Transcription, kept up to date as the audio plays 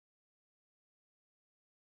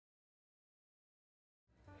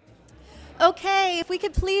Okay, if we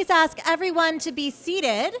could please ask everyone to be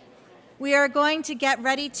seated. We are going to get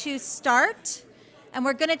ready to start. And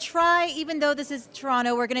we're going to try, even though this is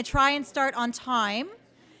Toronto, we're going to try and start on time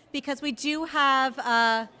because we do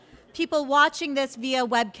have people watching this via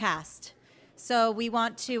webcast. So we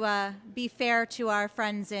want to be fair to our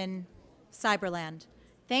friends in Cyberland.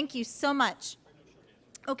 Thank you so much.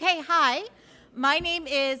 Okay, hi. My name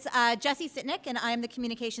is Jessie Sitnick, and I am the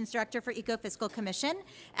Communications Director for Ecofiscal Commission.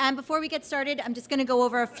 And before we get started, I'm just going to go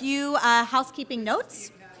over a few housekeeping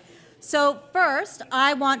notes. So first,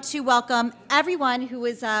 I want to welcome everyone who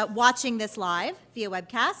is watching this live via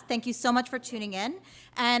webcast. Thank you so much for tuning in.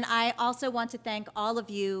 And I also want to thank all of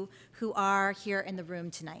you who are here in the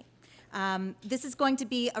room tonight. This is going to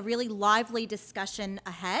be a really lively discussion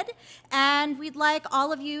ahead, and we'd like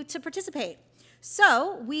all of you to participate.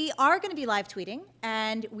 So we are going to be live tweeting,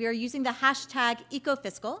 and we are using the hashtag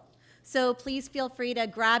Ecofiscal. So please feel free to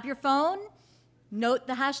grab your phone, note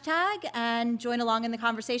the hashtag, and join along in the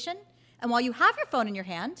conversation. And while you have your phone in your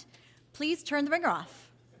hand, please turn the ringer off.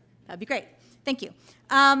 That'd be great. Thank you.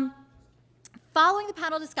 Following the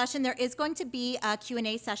panel discussion, there is going to be a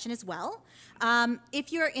Q&A session as well.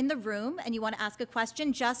 If you're in the room and you want to ask a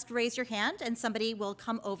question, just raise your hand and somebody will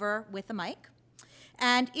come over with a mic.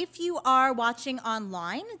 And if you are watching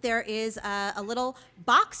online, there is a little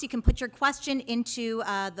box you can put your question into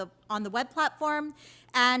on the web platform,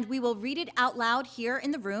 and we will read it out loud here in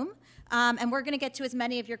the room. And we're going to get to as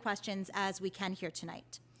many of your questions as we can here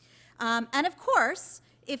tonight. And of course,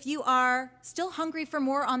 if you are still hungry for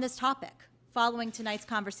more on this topic following tonight's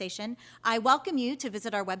conversation, I welcome you to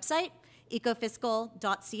visit our website,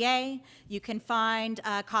 ecofiscal.ca. You can find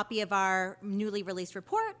a copy of our newly released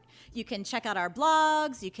report. You can check out our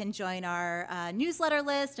blogs. You can join our newsletter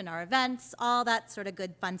list and our events, all that sort of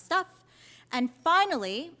good, fun stuff. And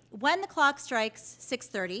finally, when the clock strikes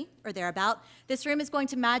 6:30 or thereabout, this room is going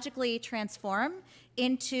to magically transform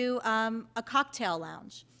into a cocktail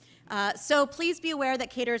lounge. So please be aware that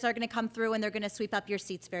caterers are going to come through and they're going to sweep up your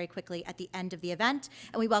seats very quickly at the end of the event.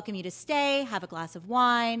 And we welcome you to stay, have a glass of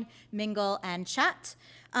wine, mingle, and chat.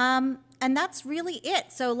 And that's really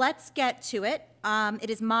it. So let's get to it. It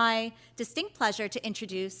is my distinct pleasure to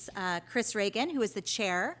introduce Chris Ragan, who is the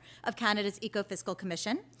chair of Canada's Ecofiscal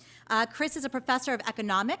Commission. Chris is a professor of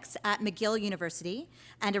economics at McGill University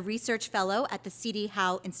and a research fellow at the C.D.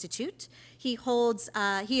 Howe Institute. He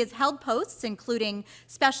has held posts including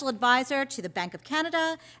special advisor to the Bank of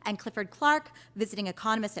Canada and Clifford Clark, visiting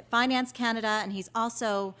economist at Finance Canada, and he's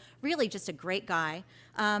also really just a great guy.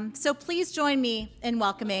 So please join me in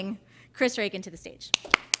welcoming Chris Ragan to the stage.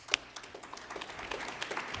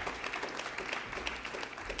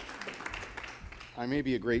 I may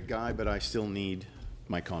be a great guy, but I still need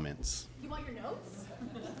my comments. You want your notes?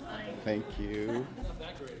 Thank you.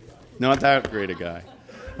 Not that great a guy.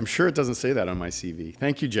 I'm sure it doesn't say that on my CV.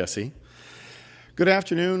 Thank you, Jessie. Good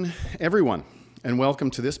afternoon, everyone, and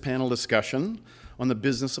welcome to this panel discussion on the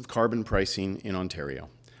business of carbon pricing in Ontario.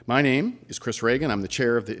 My name is Chris Ragan. I'm the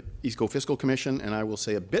chair of the Ecofiscal Commission, and I will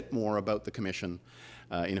say a bit more about the Commission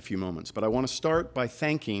in a few moments. But I want to start by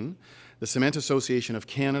thanking the Cement Association of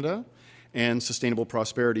Canada and Sustainable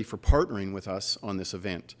Prosperity for partnering with us on this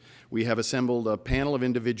event. We have assembled a panel of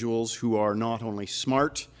individuals who are not only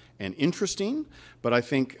smart and interesting, but I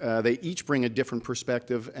think they each bring a different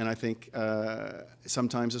perspective, and I think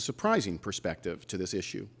sometimes a surprising perspective to this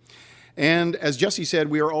issue. And as Jessie said,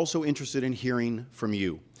 we are also interested in hearing from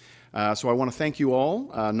you. So I want to thank you all,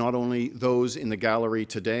 not only those in the gallery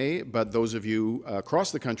today, but those of you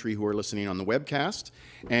across the country who are listening on the webcast.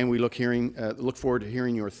 And we look forward to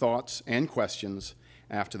hearing your thoughts and questions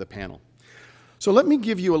after the panel. So let me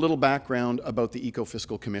give you a little background about the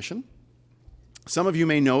Ecofiscal Commission. Some of you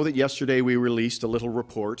may know that yesterday we released a little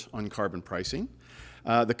report on carbon pricing.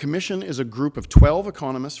 The Commission is a group of 12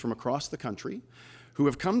 economists from across the country who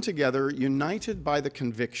have come together united by the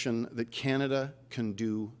conviction that Canada can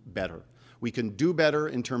do better. We can do better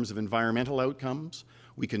in terms of environmental outcomes,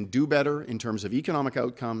 we can do better in terms of economic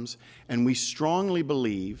outcomes, and we strongly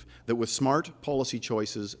believe that with smart policy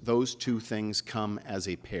choices, those two things come as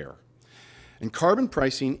a pair. And carbon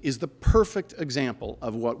pricing is the perfect example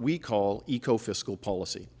of what we call ecofiscal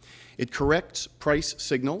policy. It corrects price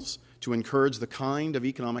signals to encourage the kind of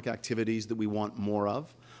economic activities that we want more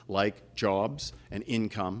of, like jobs and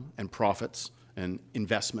income and profits and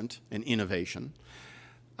investment and innovation,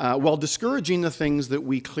 while discouraging the things that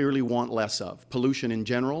we clearly want less of, pollution in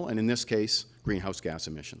general, and in this case, greenhouse gas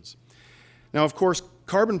emissions. Now, of course,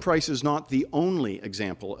 carbon price is not the only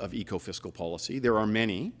example of ecofiscal policy. There are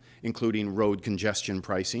many, including road congestion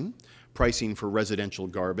pricing, pricing for residential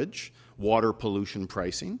garbage, water pollution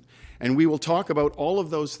pricing, and we will talk about all of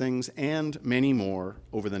those things and many more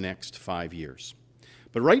over the next 5 years.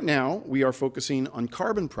 But right now, we are focusing on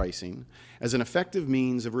carbon pricing as an effective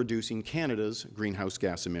means of reducing Canada's greenhouse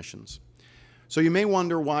gas emissions. So you may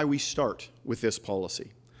wonder why we start with this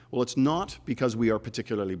policy. Well, it's not because we are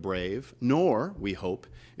particularly brave, nor, we hope,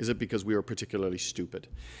 is it because we are particularly stupid.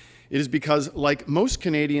 It is because, like most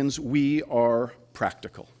Canadians, we are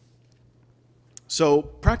practical. So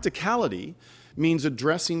practicality means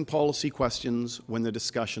addressing policy questions when the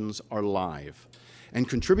discussions are live, and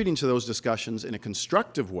contributing to those discussions in a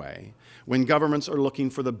constructive way when governments are looking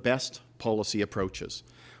for the best policy approaches.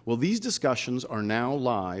 Well, these discussions are now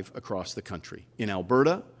live across the country, in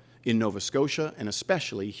Alberta, in Nova Scotia, and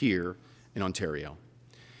especially here in Ontario.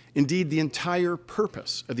 Indeed, the entire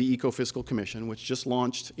purpose of the Ecofiscal Commission, which just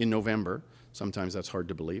launched in November, sometimes that's hard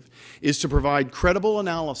to believe, is to provide credible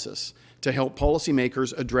analysis to help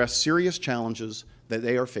policymakers address serious challenges that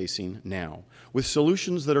they are facing now, with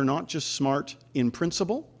solutions that are not just smart in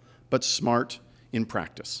principle, but smart in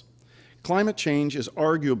practice. Climate change is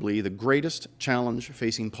arguably the greatest challenge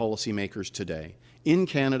facing policymakers today, in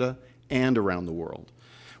Canada and around the world.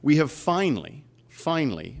 We have finally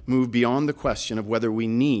moved beyond the question of whether we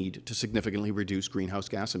need to significantly reduce greenhouse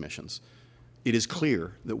gas emissions. It is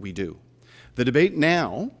clear that we do. The debate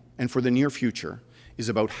now, and for the near future, is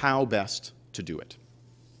about how best to do it.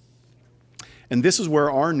 And this is where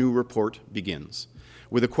our new report begins,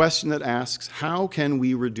 with a question that asks, how can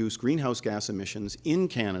we reduce greenhouse gas emissions in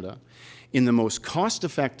Canada in the most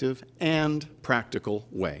cost-effective and practical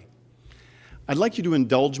way? I'd like you to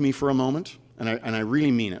indulge me for a moment, and I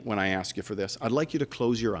really mean it when I ask you for this. I'd like you to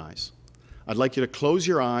close your eyes. I'd like you to close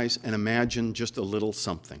your eyes and imagine just a little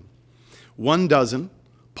something. 12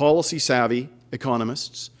 policy-savvy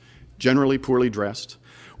economists, generally poorly dressed,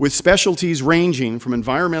 with specialties ranging from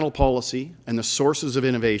environmental policy and the sources of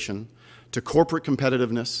innovation to corporate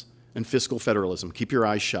competitiveness and fiscal federalism. Keep your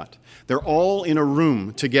eyes shut. They're all in a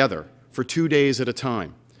room together for 2 days at a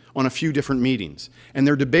time on a few different meetings, and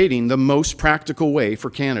they're debating the most practical way for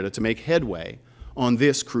Canada to make headway on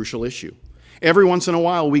this crucial issue. Every once in a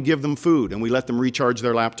while, we give them food and we let them recharge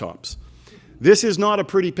their laptops. This is not a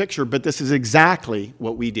pretty picture, but this is exactly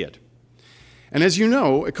what we did. And as you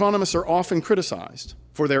know, economists are often criticized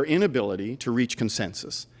for their inability to reach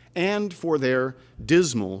consensus and for their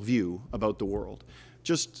dismal view about the world.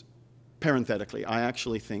 Just parenthetically, I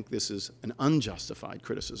actually think this is an unjustified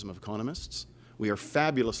criticism of economists. We are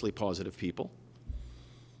fabulously positive people,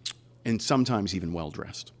 and sometimes even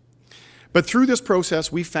well-dressed. But through this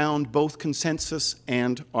process, we found both consensus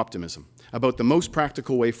and optimism about the most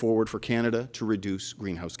practical way forward for Canada to reduce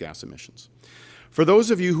greenhouse gas emissions. For those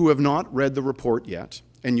of you who have not read the report yet,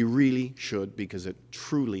 and you really should because it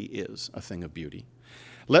truly is a thing of beauty,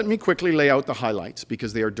 let me quickly lay out the highlights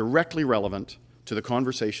because they are directly relevant to the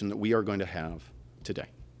conversation that we are going to have today.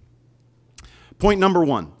 Point number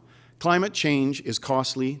 1, climate change is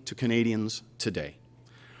costly to Canadians today.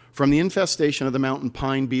 From the infestation of the mountain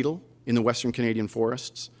pine beetle in the Western Canadian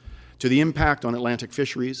forests, to the impact on Atlantic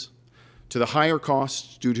fisheries, to the higher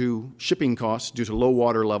costs due to shipping costs due to low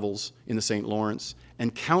water levels in the St. Lawrence,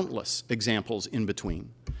 and countless examples in between.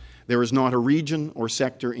 There is not a region or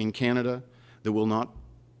sector in Canada that will not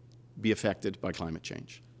be affected by climate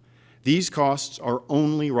change. These costs are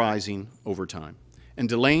only rising over time, and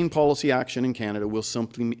delaying policy action in Canada will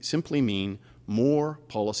simply mean more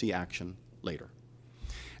policy action later.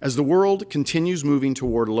 As the world continues moving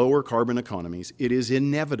toward lower carbon economies, it is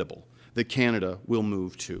inevitable that Canada will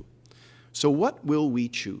move too. So what will we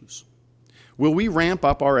choose? Will we ramp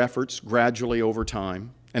up our efforts gradually over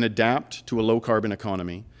time and adapt to a low-carbon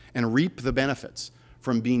economy and reap the benefits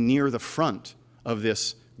from being near the front of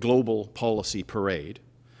this global policy parade?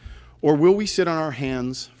 Or will we sit on our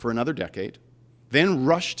hands for another decade, then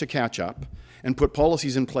rush to catch up and put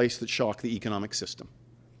policies in place that shock the economic system?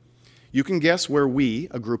 You can guess where we,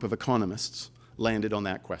 a group of economists, landed on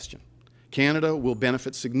that question. Canada will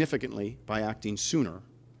benefit significantly by acting sooner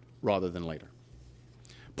rather than later.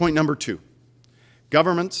 Point number 2,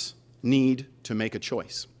 governments need to make a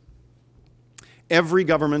choice. Every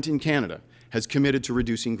government in Canada has committed to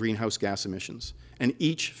reducing greenhouse gas emissions, and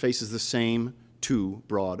each faces the same 2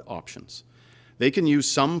 broad options. They can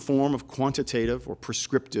use some form of quantitative or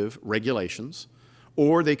prescriptive regulations,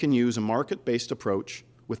 or they can use a market-based approach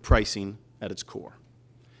with pricing at its core.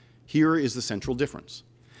 Here is the central difference.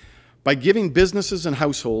 By giving businesses and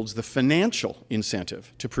households the financial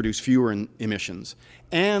incentive to produce fewer emissions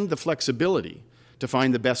and the flexibility to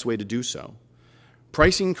find the best way to do so.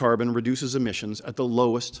 Pricing carbon reduces emissions at the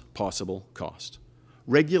lowest possible cost.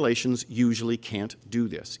 Regulations usually can't do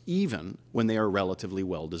this, even when they are relatively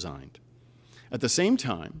well designed. At the same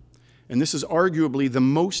time, and this is arguably the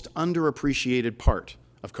most underappreciated part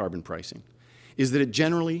of carbon pricing, is that it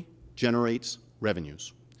generally generates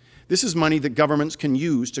revenues. This is money that governments can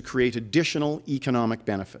use to create additional economic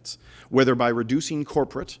benefits, whether by reducing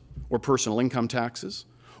corporate or personal income taxes,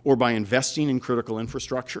 or by investing in critical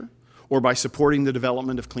infrastructure, or by supporting the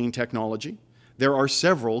development of clean technology. There are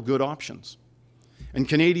several good options. And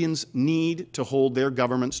Canadians need to hold their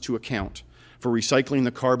governments to account for recycling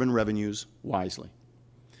the carbon revenues wisely.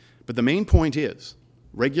 But the main point is,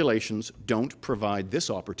 regulations don't provide this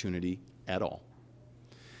opportunity at all.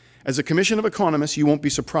 As a commission of economists, you won't be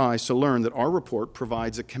surprised to learn that our report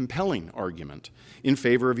provides a compelling argument in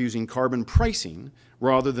favor of using carbon pricing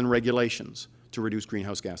rather than regulations to reduce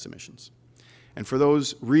greenhouse gas emissions. And for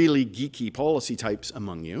those really geeky policy types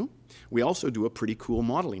among you, we also do a pretty cool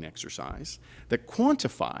modeling exercise that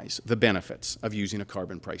quantifies the benefits of using a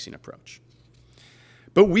carbon pricing approach.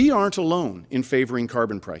 But we aren't alone in favoring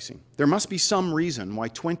carbon pricing. There must be some reason why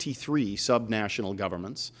 23 subnational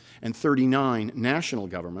governments and 39 national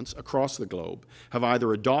governments across the globe have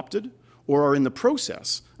either adopted or are in the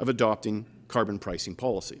process of adopting carbon pricing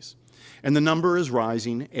policies. And the number is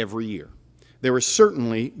rising every year. There is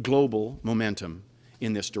certainly global momentum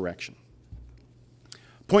in this direction.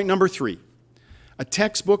 Point number 3, a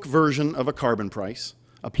textbook version of a carbon price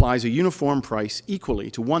applies a uniform price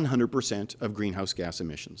equally to 100% of greenhouse gas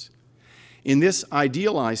emissions. In this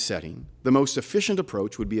idealized setting, the most efficient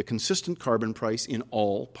approach would be a consistent carbon price in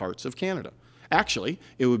all parts of Canada. Actually,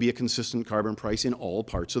 it would be a consistent carbon price in all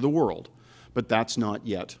parts of the world, but that's not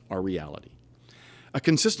yet our reality. A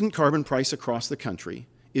consistent carbon price across the country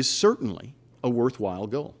is certainly a worthwhile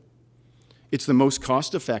goal. It's the most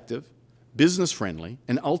cost-effective, business-friendly,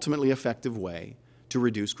 and ultimately effective way to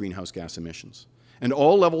reduce greenhouse gas emissions. And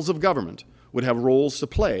all levels of government would have roles to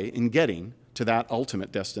play in getting to that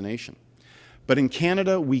ultimate destination. But in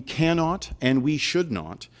Canada, we cannot and we should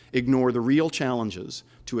not ignore the real challenges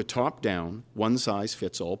to a top-down,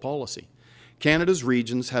 one-size-fits-all policy. Canada's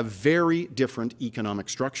regions have very different economic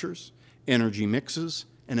structures, energy mixes,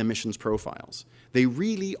 and emissions profiles. They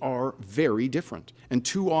really are very different, and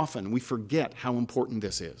too often we forget how important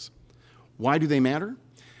this is. Why do they matter?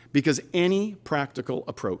 Because any practical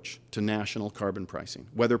approach to national carbon pricing,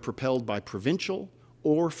 whether propelled by provincial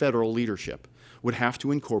or federal leadership, would have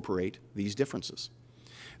to incorporate these differences.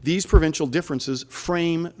 These provincial differences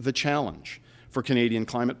frame the challenge for Canadian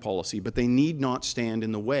climate policy, but they need not stand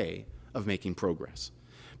in the way of making progress.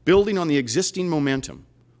 Building on the existing momentum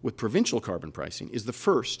with provincial carbon pricing is the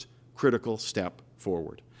first critical step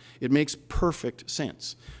forward. It makes perfect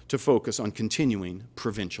sense to focus on continuing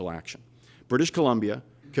provincial action. British Columbia,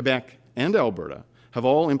 Quebec, and Alberta have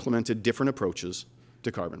all implemented different approaches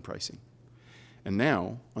to carbon pricing. And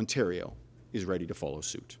now Ontario is ready to follow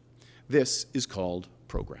suit. This is called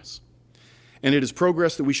progress. And it is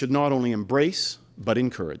progress that we should not only embrace, but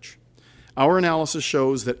encourage. Our analysis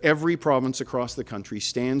shows that every province across the country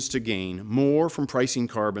stands to gain more from pricing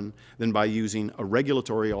carbon than by using a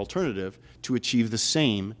regulatory alternative to achieve the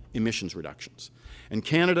same emissions reductions. And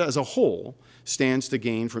Canada as a whole stands to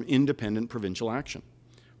gain from independent provincial action.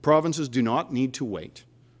 Provinces do not need to wait,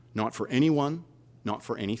 not for anyone, not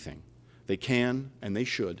for anything. They can and they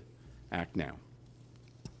should act now.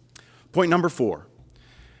 Point number 4.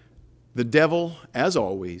 The devil, as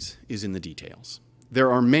always, is in the details.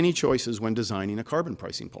 There are many choices when designing a carbon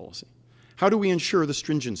pricing policy. How do we ensure the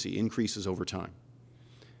stringency increases over time?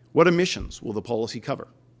 What emissions will the policy cover?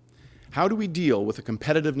 How do we deal with the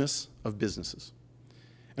competitiveness of businesses?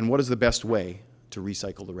 And what is the best way to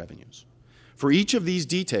recycle the revenues? For each of these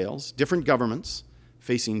details, different governments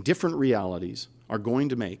facing different realities are going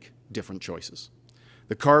to make different choices.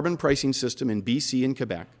 The carbon pricing system in BC and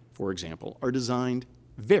Quebec, for example, are designed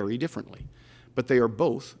very differently, but they are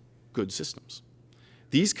both good systems.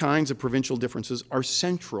 These kinds of provincial differences are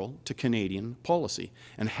central to Canadian policy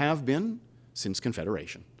and have been since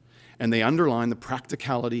Confederation, and they underline the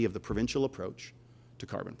practicality of the provincial approach to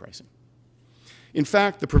carbon pricing. In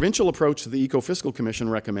fact, the provincial approach that the Ecofiscal Commission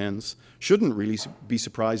recommends shouldn't really be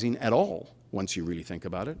surprising at all once you really think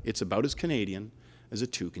about it. It's about as Canadian as a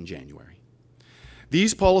toque in January.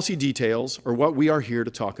 These policy details are what we are here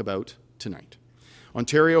to talk about tonight.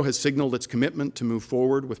 Ontario has signaled its commitment to move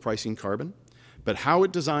forward with pricing carbon, but how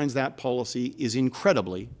it designs that policy is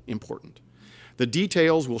incredibly important. The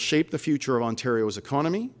details will shape the future of Ontario's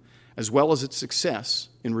economy, as well as its success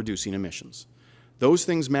in reducing emissions. Those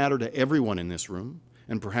things matter to everyone in this room,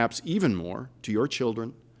 and perhaps even more to your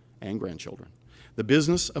children and grandchildren. The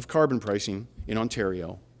business of carbon pricing in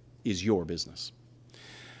Ontario is your business.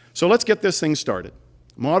 So let's get this thing started.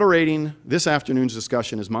 Moderating this afternoon's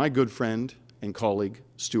discussion is my good friend and colleague,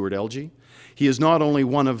 Stuart Elgee. He is not only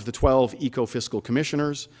one of the 12 Ecofiscal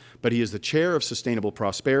Commissioners, but he is the Chair of Sustainable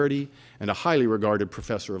Prosperity and a highly regarded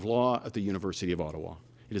Professor of Law at the University of Ottawa.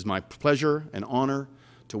 It is my pleasure and honor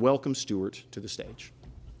to welcome Stuart to the stage.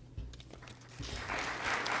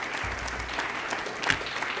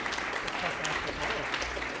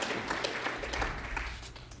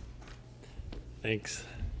 Thanks.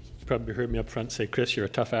 You probably heard me up front say, Chris, you're a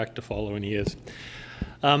tough act to follow, and he is.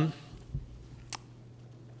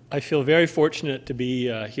 I feel very fortunate to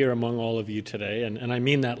be here among all of you today, and I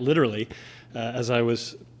mean that literally. As I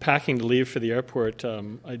was packing to leave for the airport,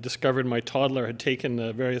 I discovered my toddler had taken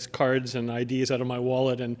the various cards and IDs out of my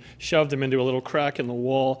wallet and shoved them into a little crack in the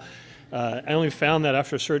wall. I only found that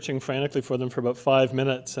after searching frantically for them for about 5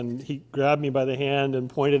 minutes, and he grabbed me by the hand and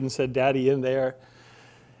pointed and said, "Daddy, in there."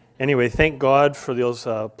 Anyway, thank God for those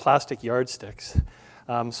plastic yardsticks.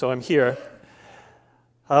 So I'm here.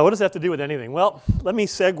 What does that have to do with anything? Well, let me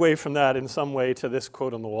segue from that in some way to this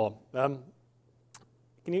quote on the wall.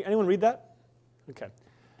 Anyone read that? Okay.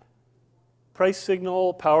 Price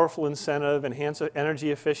signal, powerful incentive, enhance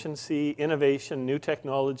energy efficiency, innovation, new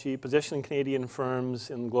technology, positioning Canadian firms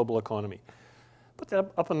in the global economy. Put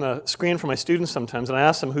that up on the screen for my students sometimes, and I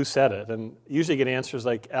ask them who said it, and usually get answers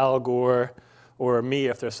like Al Gore or me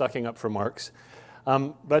if they're sucking up for Marx.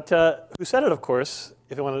 But who said it, of course,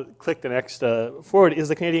 if you want to click the next forward, is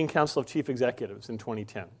the Canadian Council of Chief Executives in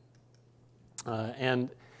 2010. And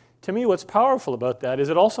to me, what's powerful about that is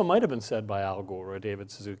it also might have been said by Al Gore or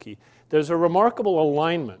David Suzuki. There's a remarkable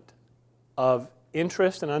alignment of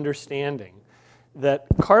interest and understanding that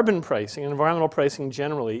carbon pricing and environmental pricing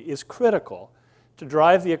generally is critical to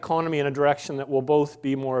drive the economy in a direction that will both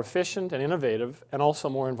be more efficient and innovative and also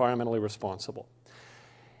more environmentally responsible.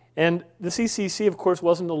 And the CCC, of course,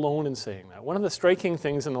 wasn't alone in saying that. One of the striking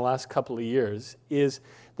things in the last couple of years is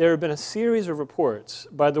there have been a series of reports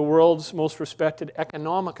by the world's most respected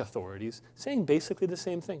economic authorities saying basically the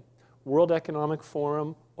same thing. World Economic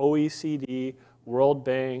Forum, OECD, World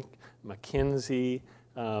Bank, McKinsey,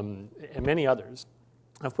 and many others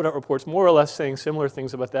have put out reports more or less saying similar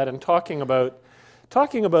things about that and talking about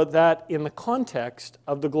that in the context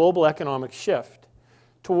of the global economic shift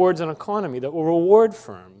towards an economy that will reward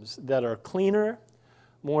firms that are cleaner,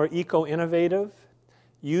 more eco-innovative,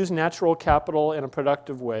 use natural capital in a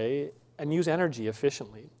productive way, and use energy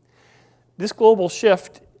efficiently. This global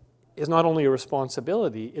shift is not only a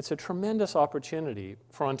responsibility, it's a tremendous opportunity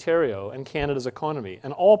for Ontario and Canada's economy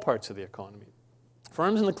and all parts of the economy.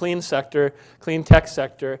 Firms in the clean sector, clean tech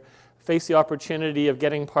sector, face the opportunity of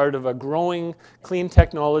getting part of a growing clean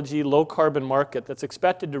technology, low carbon market that's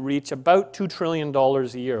expected to reach about $2 trillion a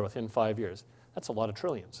year within 5 years. That's a lot of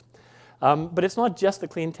trillions. But it's not just the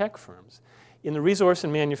clean tech firms. In the resource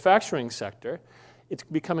and manufacturing sector, it's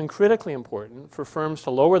becoming critically important for firms to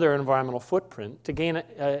lower their environmental footprint to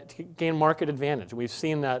gain market advantage. We've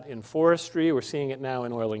seen that in forestry, we're seeing it now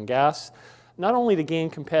in oil and gas. Not only to gain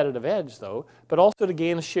competitive edge, though, but also to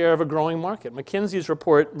gain a share of a growing market. McKinsey's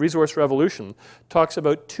report, Resource Revolution, talks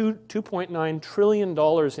about $2.9 trillion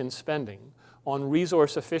in spending on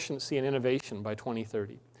resource efficiency and innovation by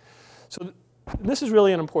 2030. So this is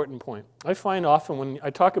really an important point. I find often when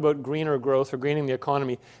I talk about greener growth or greening the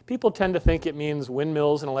economy, people tend to think it means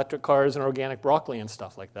windmills and electric cars and organic broccoli and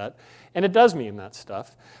stuff like that. And it does mean that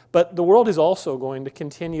stuff. But the world is also going to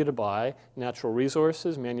continue to buy natural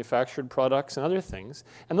resources, manufactured products, and other things.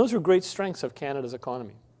 And those are great strengths of Canada's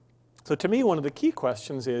economy. So to me, one of the key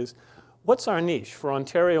questions is, what's our niche for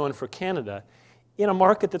Ontario and for Canada in a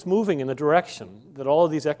market that's moving in the direction that all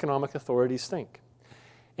of these economic authorities think?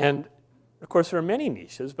 And of course, there are many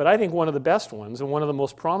niches, but I think one of the best ones and one of the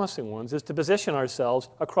most promising ones is to position ourselves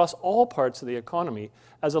across all parts of the economy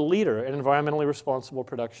as a leader in environmentally responsible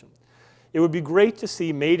production. It would be great to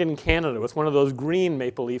see Made in Canada with one of those green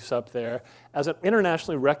maple leafs up there as an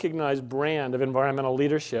internationally recognized brand of environmental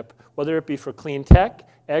leadership, whether it be for clean tech,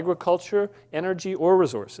 agriculture, energy, or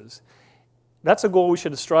resources. That's a goal we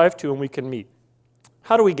should strive to and we can meet.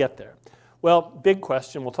 How do we get there? Well, big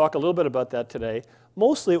question. We'll talk a little bit about that today.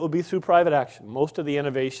 Mostly it will be through private action. Most of the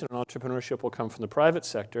innovation and entrepreneurship will come from the private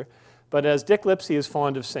sector. But as Dick Lipsey is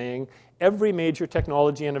fond of saying, every major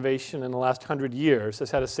technology innovation in the last 100 years has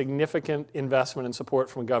had a significant investment and support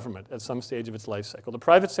from government at some stage of its life cycle. The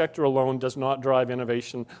private sector alone does not drive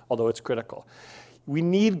innovation, although it's critical. We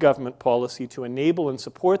need government policy to enable and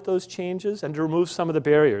support those changes and to remove some of the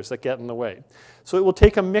barriers that get in the way. So it will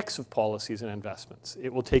take a mix of policies and investments.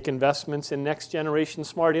 It will take investments in next generation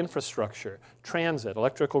smart infrastructure, transit,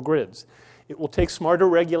 electrical grids. It will take smarter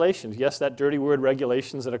regulations. Yes, that dirty word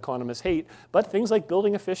regulations that economists hate, but things like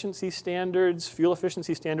building efficiency standards, fuel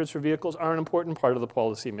efficiency standards for vehicles are an important part of the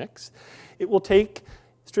policy mix. It will take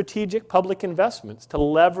strategic public investments to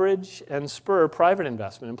leverage and spur private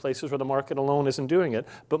investment in places where the market alone isn't doing it.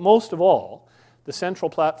 But most of all, the central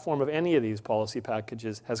platform of any of these policy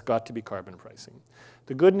packages has got to be carbon pricing.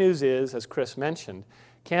 The good news is, as Chris mentioned,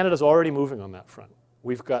 Canada's already moving on that front.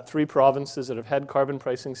 We've got 3 provinces that have had carbon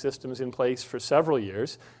pricing systems in place for several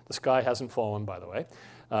years. The sky hasn't fallen, by the way.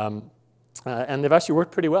 And they've actually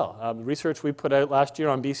worked pretty well. The research we put out last year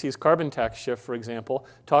on BC's carbon tax shift, for example,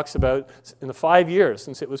 talks about in the 5 years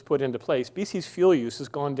since it was put into place, BC's fuel use has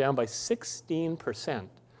gone down by 16%,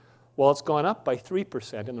 while it's gone up by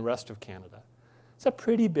 3% in the rest of Canada. It's a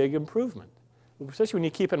pretty big improvement, especially when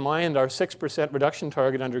you keep in mind our 6% reduction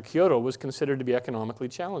target under Kyoto was considered to be economically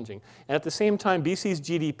challenging. And at the same time, BC's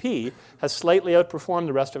GDP has slightly outperformed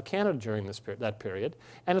the rest of Canada during that period,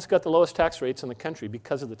 and it's got the lowest tax rates in the country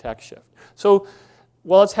because of the tax shift. So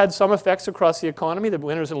while it's had some effects across the economy, the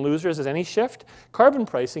winners and losers as any shift, carbon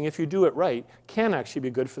pricing, if you do it right, can actually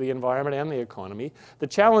be good for the environment and the economy. The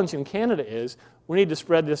challenge in Canada is we need to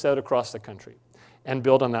spread this out across the country and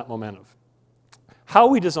build on that momentum. How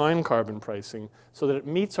we design carbon pricing so that it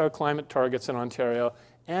meets our climate targets in Ontario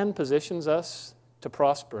and positions us to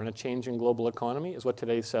prosper in a changing global economy is what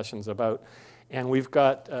today's session is about. And we've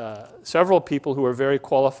got several people who are very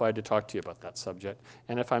qualified to talk to you about that subject.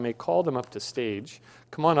 And if I may call them up to stage,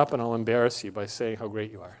 come on up and I'll embarrass you by saying how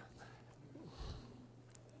great you are.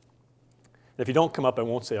 If you don't come up, I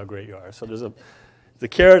won't say how great you are. So there's the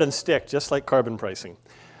carrot and stick, just like carbon pricing.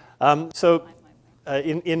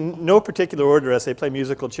 In no particular order as they play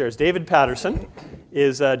musical chairs, David Patterson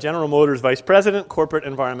is General Motors Vice President, Corporate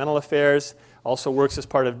Environmental Affairs, also works as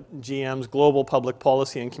part of GM's Global Public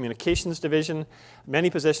Policy and Communications Division.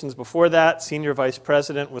 Many positions before that, Senior Vice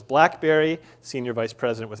President with BlackBerry, Senior Vice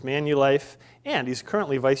President with Manulife, and he's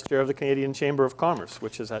currently Vice Chair of the Canadian Chamber of Commerce,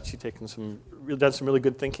 which has actually done some really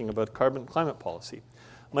good thinking about climate policy.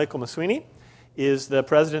 Michael Masweeney is the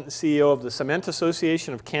President and CEO of the Cement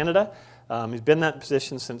Association of Canada. He's been in that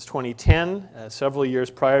position since 2010, several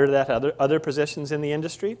years prior to that, other positions in the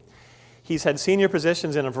industry. He's had senior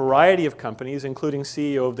positions in a variety of companies, including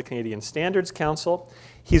CEO of the Canadian Standards Council.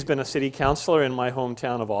 He's been a city councillor in my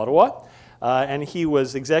hometown of Ottawa, and he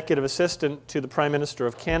was executive assistant to the Prime Minister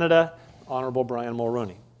of Canada, Honourable Brian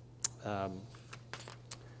Mulroney.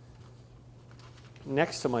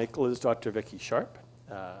 Next to Michael is Dr. Vicky Sharp.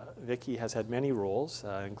 Vicky has had many roles,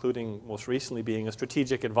 including most recently being a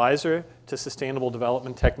strategic advisor to Sustainable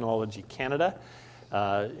Development Technology Canada.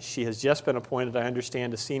 She has just been appointed, I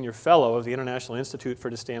understand, a senior fellow of the International Institute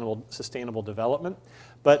for Sustainable Development,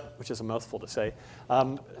 which is a mouthful to say.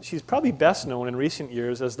 She's probably best known in recent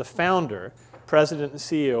years as the founder, president, and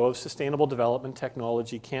CEO of Sustainable Development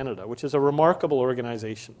Technology Canada, which is a remarkable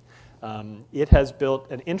organization. It has built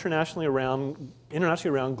an internationally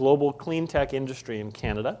around global clean tech industry in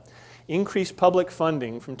Canada, increased public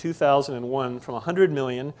funding from 2001 from $100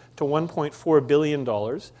 million to $1.4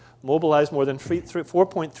 billion, mobilized more than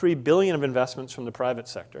 $4.3 billion of investments from the private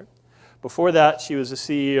sector. Before that, she was the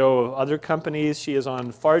CEO of other companies. She is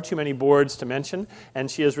on far too many boards to mention,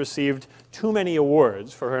 and she has received too many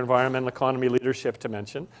awards for her environmental economy leadership to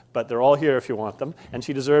mention, but they're all here if you want them, and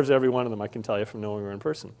she deserves every one of them, I can tell you from knowing her in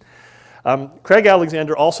person. Craig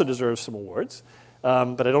Alexander also deserves some awards,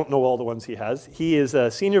 but I don't know all the ones he has. He is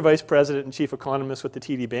a Senior Vice President and Chief Economist with the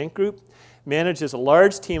TD Bank Group, manages a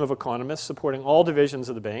large team of economists supporting all divisions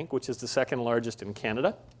of the bank, which is the second largest in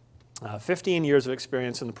Canada. 15 years of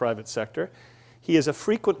experience in the private sector. He is a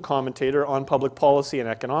frequent commentator on public policy and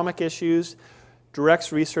economic issues,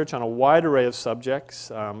 directs research on a wide array of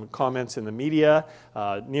subjects, comments in the media.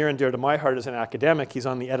 Near and dear to my heart as an academic, he's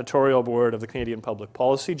on the editorial board of the Canadian Public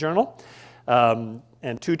Policy Journal,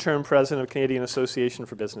 and two-term president of Canadian Association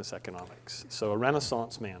for Business Economics. So a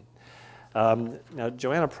Renaissance man. Now,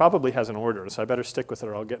 Joanna probably has an order, so I better stick with it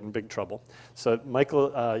or I'll get in big trouble. So,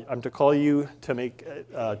 Michael, I'm to call you to make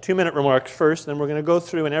 2-minute remarks first, then we're going to go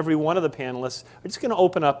through, and every one of the panelists are just going to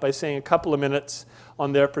open up by saying a couple of minutes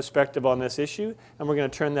on their perspective on this issue, and we're going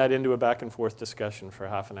to turn that into a back-and-forth discussion for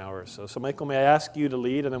half an hour or so. So, Michael, may I ask you to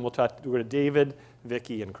lead, and then we'll go to David,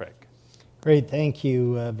 Vicky, and Craig. Great, thank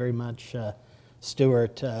you very much,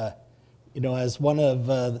 Stuart. As one of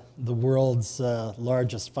the world's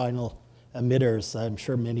largest final emitters, I'm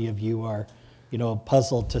sure many of you are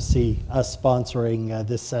puzzled to see us sponsoring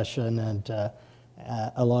this session and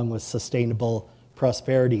along with Sustainable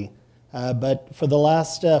Prosperity. But for the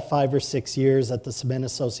last 5 or 6 years at the Cement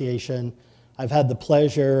Association, I've had the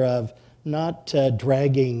pleasure of not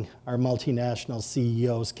dragging our multinational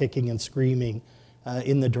CEOs kicking and screaming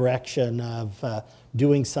in the direction of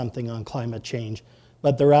doing something on climate change,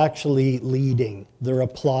 but they're actually leading, they're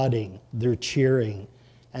applauding, they're cheering,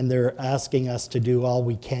 and they're asking us to do all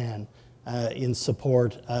we can in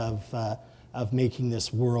support of making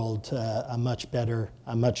this world a much better,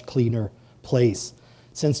 a much cleaner place.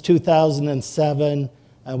 Since 2007,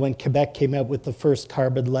 when Quebec came out with the first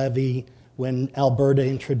carbon levy, when Alberta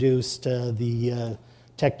introduced the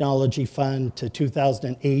Technology Fund, to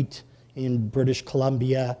 2008 in British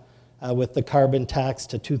Columbia with the carbon tax,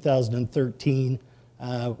 to 2013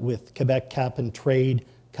 with Quebec Cap and Trade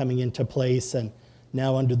coming into place, and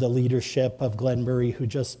now under the leadership of Glenn Murray, who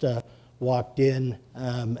just walked in,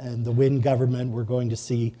 and the Wynne government, we're going to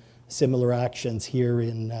see similar actions here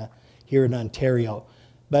in Ontario.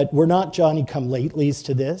 But we're not Johnny-come-latelys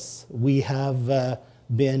to this. We have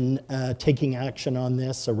been taking action on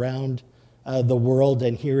this around the world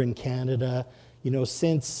and here in Canada,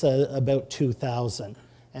 since about 2000.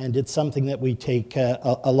 And it's something that we take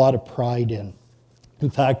a lot of pride in. In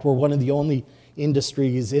fact, we're one of the only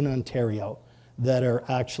industries in Ontario that are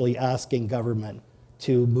actually asking government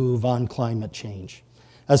to move on climate change.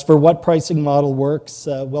 As for what pricing model works,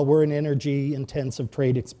 well, we're an energy-intensive,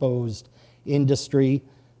 trade-exposed industry.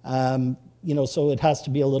 So it has to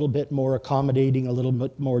be a little bit more accommodating, a little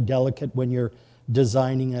bit more delicate when you're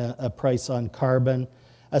designing a price on carbon,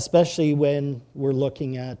 especially when we're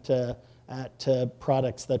looking at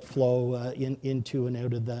products that flow into and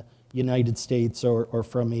out of the United States or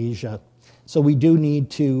from Asia. So we do need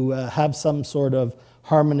to have some sort of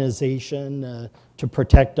harmonization to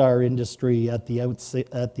protect our industry at the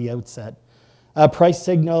outset. Price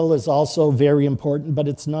signal is also very important, but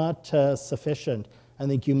it's not sufficient. I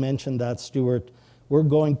think you mentioned that, Stuart. We're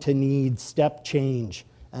going to need step change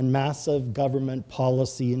and massive government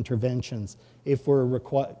policy interventions if we're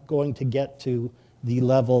going to get to the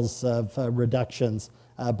levels of reductions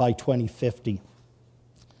by 2050.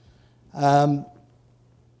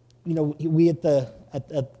 We at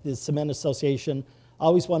the Cement Association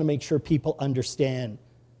always want to make sure people understand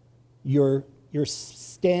you're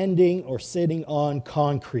standing or sitting on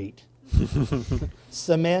concrete.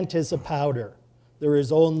 Cement is a powder. There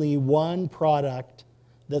is only one product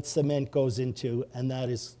that cement goes into, and that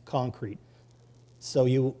is concrete. So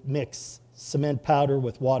you mix cement powder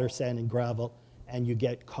with water, sand, and gravel, and you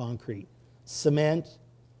get concrete. Cement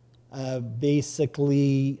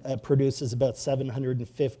basically produces about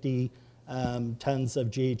 750 tons of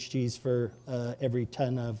GHGs for every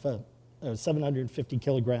ton of, 750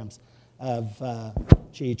 kilograms of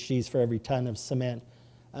GHGs for every ton of cement.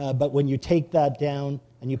 But when you take that down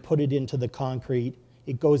and you put it into the concrete,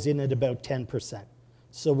 it goes in at about 10%.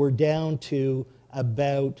 So we're down to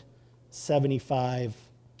about 75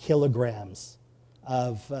 kilograms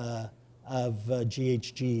of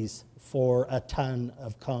GHGs for a ton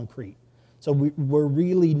of concrete. So we're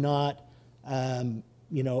really not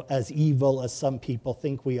as evil as some people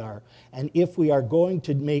think we are. And if we are going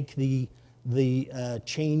to make the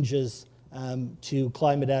changes to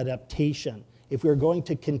climate adaptation, if we're going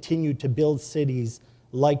to continue to build cities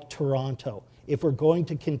like Toronto, if we're going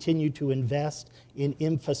to continue to invest in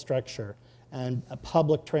infrastructure and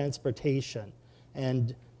public transportation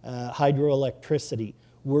and hydroelectricity,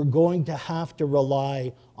 we're going to have to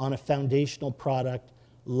rely on a foundational product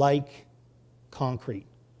like concrete.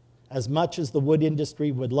 As much as the wood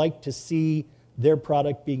industry would like to see their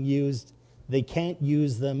product being used, they can't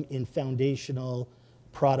use them in foundational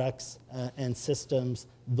products and systems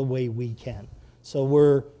the way we can. So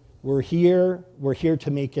we're here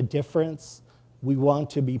to make a difference. We want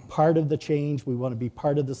to be part of the change, we want to be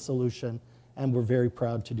part of the solution, and we're very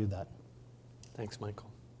proud to do that. Thanks, Michael.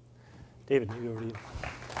 David, maybe over to you.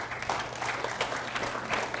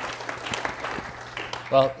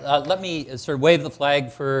 Well, let me sort of wave the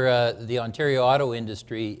flag for the Ontario auto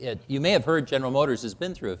industry. You may have heard General Motors has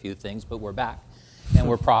been through a few things, but we're back, and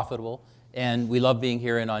we're profitable, and we love being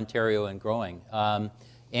here in Ontario and growing.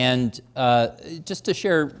 Just to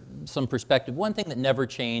share some perspective, one thing that never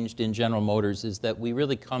changed in General Motors is that we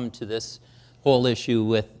really come to this whole issue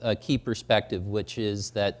with a key perspective, which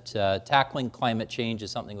is that tackling climate change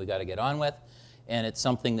is something we got to get on with, and it's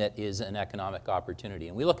something that is an economic opportunity.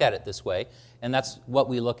 And we look at it this way, and that's what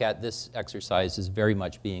we look at this exercise as very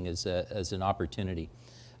much being as an opportunity.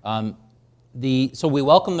 So we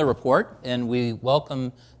welcome the report, and we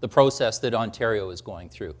welcome the process that Ontario is going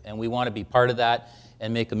through. And we want to be part of that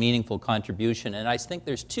and make a meaningful contribution. And I think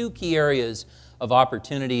there's two key areas of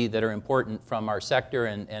opportunity that are important from our sector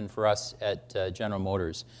and for us at General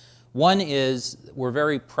Motors. One is we're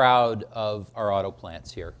very proud of our auto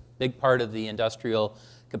plants here. Big part of the industrial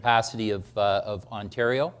capacity of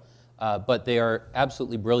Ontario, but they are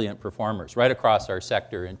absolutely brilliant performers right across our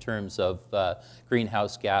sector in terms of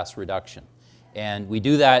greenhouse gas reduction. And we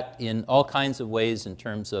do that in all kinds of ways in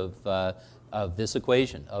terms of this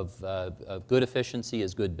equation of good efficiency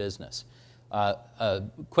is good business. A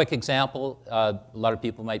quick example, a lot of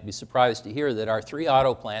people might be surprised to hear that our 3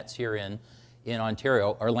 auto plants here in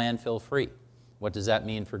Ontario are landfill free. What does that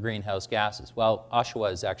mean for greenhouse gases? Well,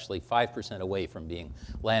 Oshawa is actually 5% away from being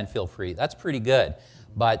landfill free. That's pretty good.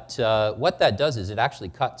 But what that does is it actually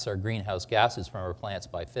cuts our greenhouse gases from our plants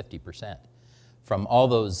by 50%. From all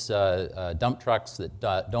those dump trucks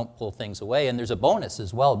that don't pull things away. And there's a bonus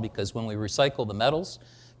as well, because when we recycle the metals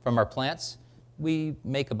from our plants, we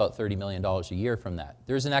make about $30 million a year from that.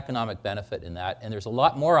 There's an economic benefit in that, and there's a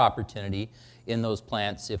lot more opportunity in those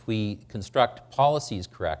plants if we construct policies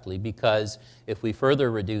correctly, because if we further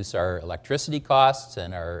reduce our electricity costs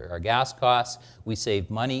and our gas costs, we save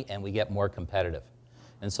money and we get more competitive.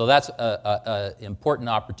 And so that's an important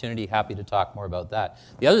opportunity. Happy to talk more about that.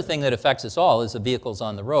 The other thing that affects us all is the vehicles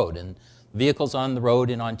on the road. And vehicles on the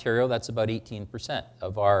road in Ontario, that's about 18%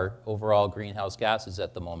 of our overall greenhouse gases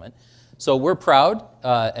at the moment. So we're proud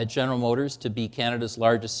at General Motors to be Canada's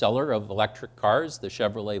largest seller of electric cars. The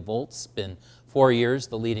Chevrolet Volt's been 4 years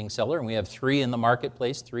the leading seller, and we have 3 in the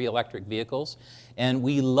marketplace, 3 electric vehicles. And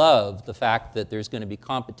we love the fact that there's going to be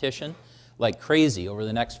competition like crazy over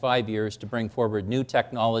the next 5 years to bring forward new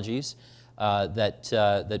technologies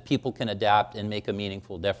that people can adapt and make a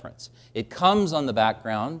meaningful difference. It comes on the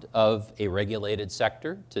background of a regulated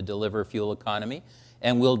sector to deliver fuel economy,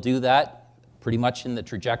 and we'll do that pretty much in the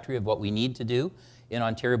trajectory of what we need to do in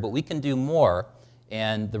Ontario, but we can do more.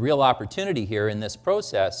 And the real opportunity here in this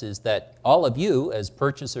process is that all of you as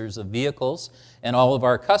purchasers of vehicles and all of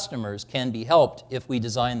our customers can be helped if we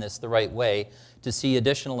design this the right way to see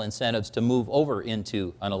additional incentives to move over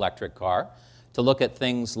into an electric car, to look at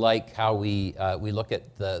things like how we look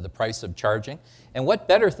at the price of charging. And what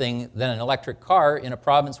better thing than an electric car in a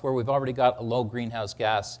province where we've already got a low greenhouse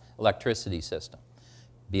gas electricity system,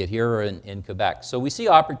 be it here or in Quebec. So we see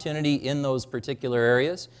opportunity in those particular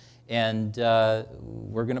areas, and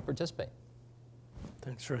we're going to participate.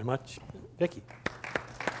 Thanks very much. Vicki.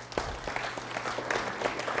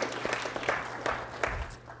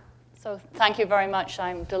 So thank you very much.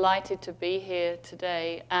 I'm delighted to be here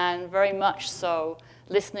today, and very much so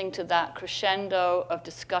listening to that crescendo of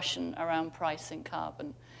discussion around pricing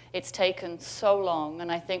carbon. It's taken so long,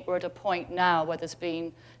 and I think we're at a point now where there's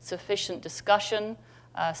been sufficient discussion,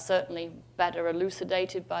 certainly better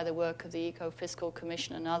elucidated by the work of the Ecofiscal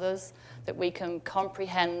Commission and others, that we can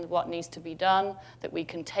comprehend what needs to be done, that we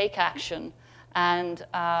can take action. And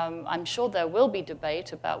I'm sure there will be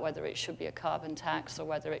debate about whether it should be a carbon tax or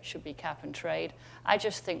whether it should be cap and trade. I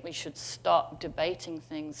just think we should stop debating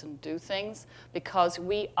things and do things, because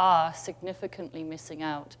we are significantly missing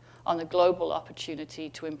out on the global opportunity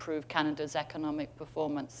to improve Canada's economic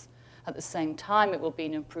performance. At the same time, it will be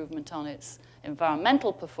an improvement on its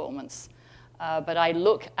environmental performance. But I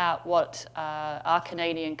look at what our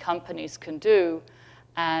Canadian companies can do,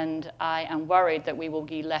 and I am worried that we will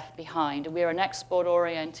be left behind. We're an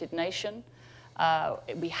export-oriented nation.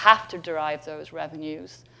 We have to derive those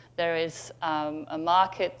revenues. There is a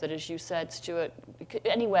market that, as you said, Stuart,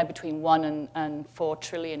 anywhere between 1 and 4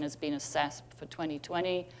 trillion has been assessed for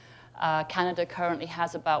 2020. Canada currently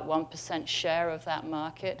has about 1% share of that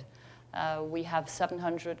market. We have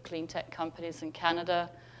 700 clean tech companies in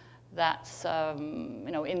Canada. That's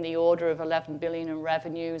in the order of 11 billion in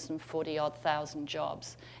revenues and 40-odd thousand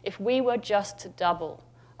jobs. If we were just to double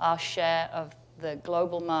our share of the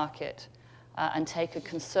global market and take a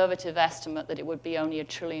conservative estimate that it would be only $1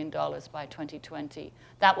 trillion by 2020,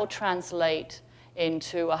 that will translate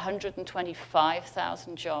into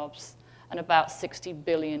 125,000 jobs and about 60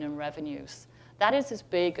 billion in revenues. That is as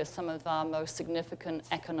big as some of our most significant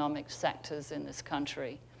economic sectors in this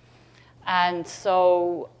country. And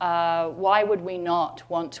so why would we not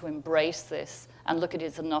want to embrace this and look at it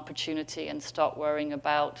as an opportunity and stop worrying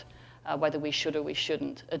about whether we should or we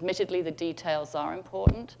shouldn't? Admittedly, the details are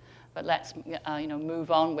important, but let's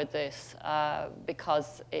move on with this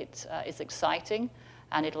because it is exciting,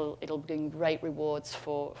 and it'll bring great rewards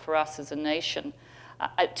for us as a nation.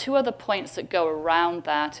 Two other points that go around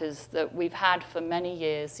that is that we've had for many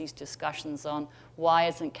years these discussions on why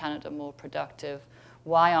isn't Canada more productive?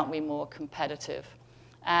 Why aren't we more competitive?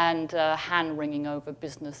 And hand-wringing over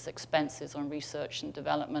business expenses on research and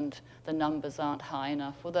development. The numbers aren't high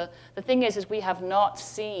enough. Well, the thing is we have not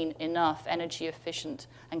seen enough energy-efficient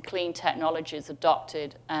and clean technologies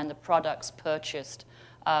adopted and the products purchased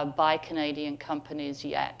by Canadian companies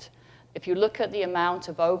yet. If you look at the amount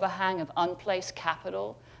of overhang of unplaced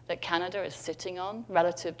capital that Canada is sitting on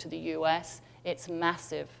relative to the US, it's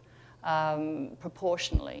massive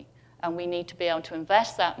proportionally. And we need to be able to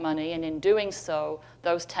invest that money, and in doing so,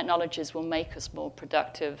 those technologies will make us more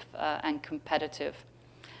productive and competitive.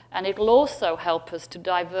 And it'll also help us to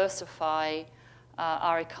diversify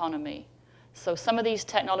our economy. So some of these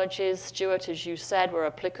technologies, Stuart, as you said, were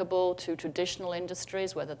applicable to traditional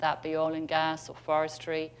industries, whether that be oil and gas or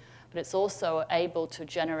forestry, but it's also able to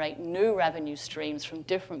generate new revenue streams from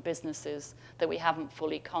different businesses that we haven't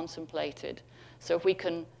fully contemplated. So if we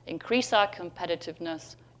can increase our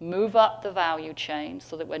competitiveness, move up the value chain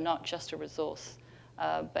so that we're not just a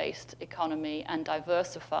resource-based economy, and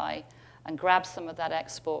diversify and grab some of that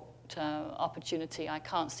export opportunity, I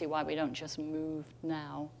can't see why we don't just move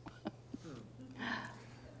now.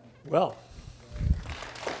 Well,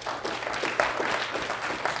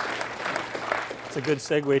 it's a good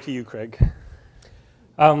segue to you, Craig.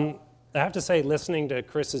 I have to say, listening to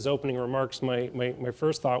Chris's opening remarks, my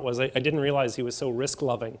first thought was I didn't realize he was so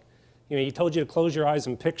risk-loving. You know, he told you to close your eyes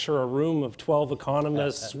and picture a room of 12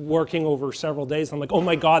 economists working over several days. I'm like, oh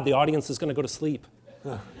my God, the audience is going to go to sleep,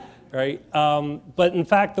 right? But in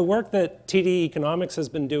fact, the work that TD Economics has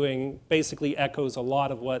been doing basically echoes a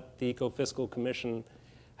lot of what the Ecofiscal Commission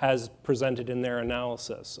has presented in their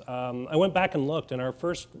analysis. I went back and looked, and our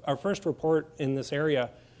first report in this area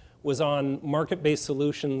was on market-based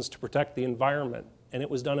solutions to protect the environment, and it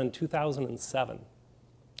was done in 2007.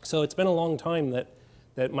 So it's been a long time that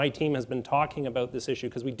my team has been talking about this issue,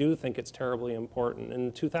 because we do think it's terribly important.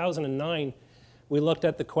 In 2009, we looked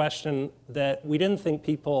at the question that we didn't think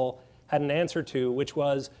people had an answer to, which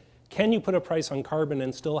was, can you put a price on carbon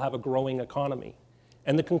and still have a growing economy?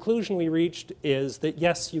 And the conclusion we reached is that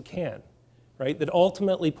yes, you can, right? That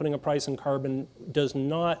ultimately putting a price on carbon does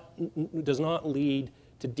not lead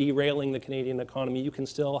to derailing the Canadian economy. You can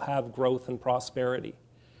still have growth and prosperity.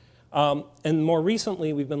 And more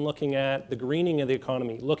recently, we've been looking at the greening of the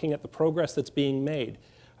economy, looking at the progress that's being made.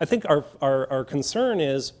 I think our concern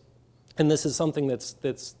is, and this is something that's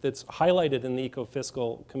highlighted in the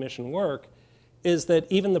Ecofiscal Commission work, is that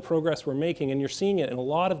even the progress we're making, and you're seeing it in a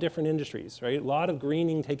lot of different industries, right? A lot of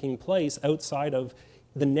greening taking place outside of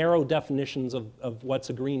the narrow definitions of what's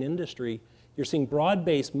a green industry. You're seeing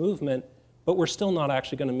broad-based movement, but we're still not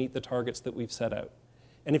actually going to meet the targets that we've set out.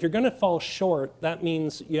 And if you're going to fall short, that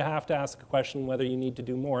means you have to ask the question whether you need to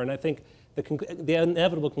do more. And I think the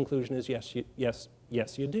inevitable conclusion is yes,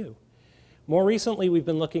 you do. More recently, we've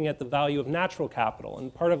been looking at the value of natural capital.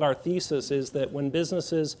 And part of our thesis is that when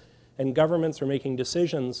businesses and governments are making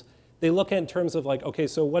decisions, they look at in terms of like, okay,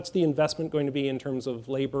 so what's the investment going to be in terms of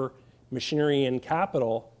labor, machinery, and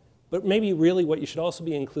capital? But maybe really what you should also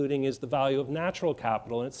be including is the value of natural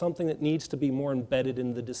capital. And it's something that needs to be more embedded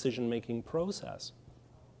in the decision-making process.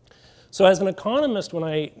 So as an economist, when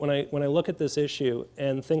I look at this issue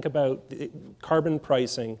and think about carbon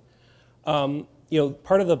pricing,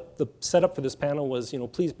 part of the setup for this panel was,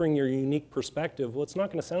 please bring your unique perspective. Well, it's not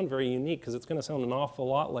going to sound very unique because it's going to sound an awful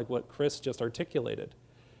lot like what Chris just articulated,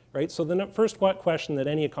 right? So the first question that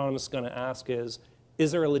any economist is going to ask is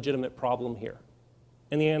there a legitimate problem here?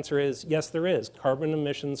 And the answer is, yes, there is. Carbon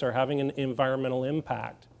emissions are having an environmental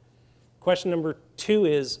impact. Question number two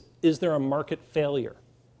is there a market failure?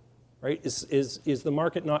 Right? Is the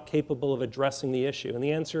market not capable of addressing the issue? And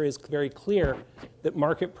the answer is very clear that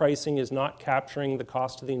market pricing is not capturing the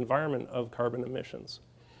cost to the environment of carbon emissions.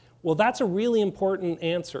 Well, that's a really important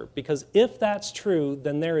answer, because if that's true,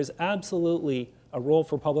 then there is absolutely a role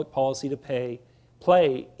for public policy to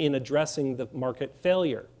play in addressing the market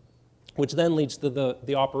failure, which then leads to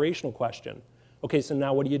the operational question. Okay, so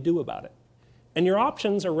now what do you do about it? And your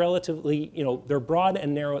options are relatively, they're broad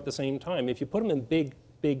and narrow at the same time. If you put them in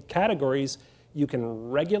big categories, you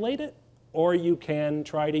can regulate it, or you can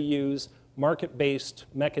try to use market-based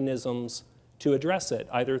mechanisms to address it,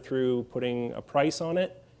 either through putting a price on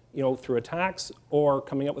it, through a tax, or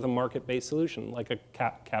coming up with a market-based solution, like a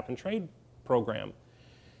cap and trade program.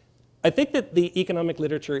 I think that the economic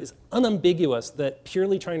literature is unambiguous that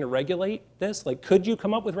purely trying to regulate this, like, could you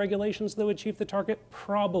come up with regulations that would achieve the target?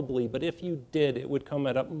 Probably, but if you did, it would come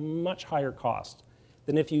at a much higher cost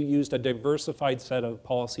than if you used a diversified set of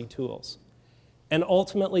policy tools. And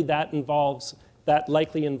ultimately that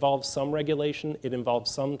likely involves some regulation, it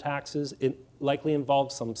involves some taxes, it likely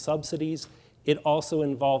involves some subsidies. It also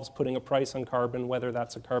involves putting a price on carbon, whether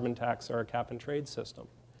that's a carbon tax or a cap and trade system.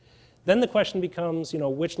 Then the question becomes,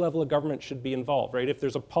 which level of government should be involved, right? If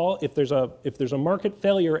there's a market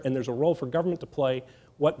failure and there's a role for government to play,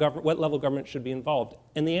 what level of government should be involved?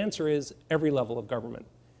 And the answer is every level of government,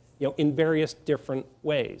 in various different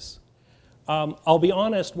ways. I'll be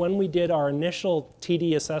honest, when we did our initial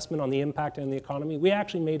TD assessment on the impact on the economy, we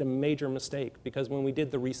actually made a major mistake, because when we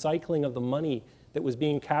did the recycling of the money that was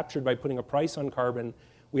being captured by putting a price on carbon,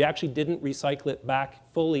 we actually didn't recycle it back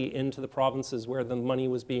fully into the provinces where the money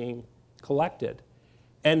was being collected.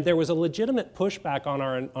 And there was a legitimate pushback on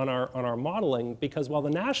our modeling, because while the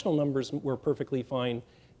national numbers were perfectly fine,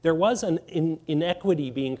 there was an inequity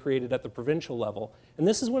being created at the provincial level. And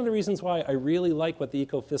this is one of the reasons why I really like what the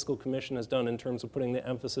Ecofiscal Commission has done in terms of putting the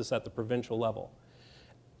emphasis at the provincial level.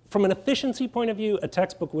 From an efficiency point of view, a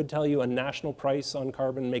textbook would tell you a national price on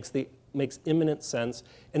carbon makes imminent sense,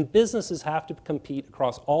 and businesses have to compete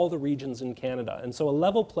across all the regions in Canada. And so a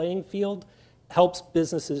level playing field helps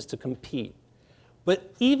businesses to compete.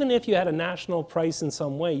 But even if you had a national price in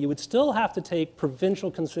some way, you would still have to take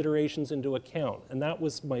provincial considerations into account. And that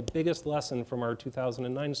was my biggest lesson from our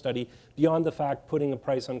 2009 study, beyond the fact putting a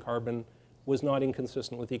price on carbon was not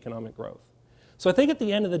inconsistent with economic growth. So I think at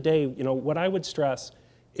the end of the day, what I would stress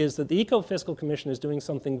is that the Ecofiscal Commission is doing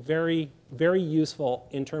something very, very useful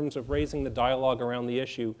in terms of raising the dialogue around the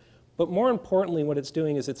issue. But more importantly, what it's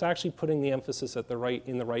doing is it's actually putting the emphasis in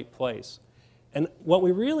the right place. And what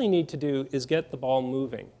we really need to do is get the ball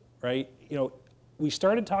moving, right? We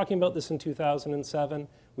started talking about this in 2007.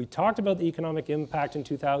 We talked about the economic impact in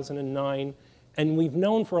 2009. And we've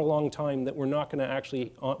known for a long time that we're not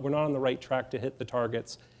on the right track to hit the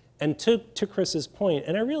targets. And to Chris's point,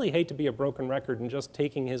 and I really hate to be a broken record and just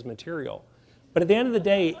taking his material, but at the end of the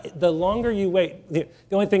day, the longer you wait, the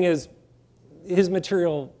only thing is his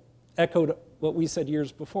material echoed what we said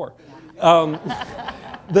years before.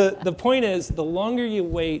 The point is, the longer you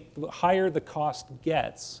wait, the higher the cost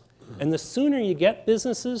gets. And the sooner you get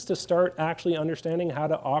businesses to start actually understanding how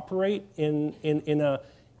to operate in a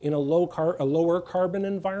lower carbon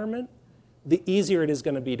environment, the easier it is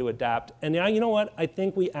going to be to adapt. And now, you know what? I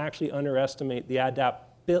think we actually underestimate the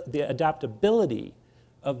adaptability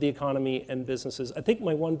of the economy and businesses. I think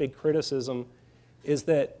my one big criticism is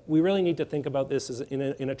that we really need to think about this as in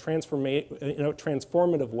a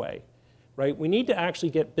transformative way, right? We need to actually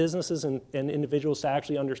get businesses and individuals to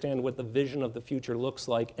actually understand what the vision of the future looks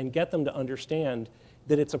like, and get them to understand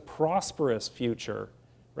that it's a prosperous future,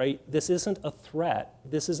 right? This isn't a threat.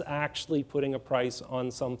 This is actually putting a price on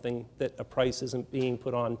something that a price isn't being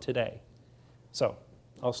put on today. So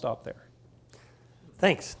I'll stop there.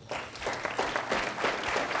 Thanks.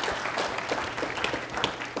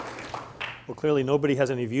 Well, clearly nobody has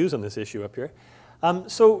any views on this issue up here.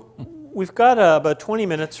 So we've got about 20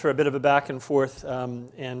 minutes for a bit of a back and forth.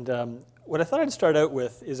 What I thought I'd start out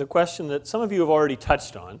with is a question that some of you have already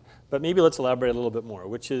touched on, but maybe let's elaborate a little bit more,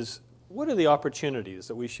 which is, what are the opportunities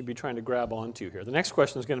that we should be trying to grab onto here? The next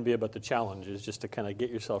question is going to be about the challenges, just to kind of get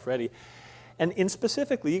yourself ready. And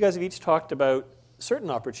specifically, you guys have each talked about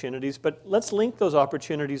certain opportunities, but let's link those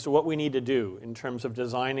opportunities to what we need to do in terms of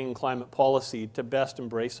designing climate policy to best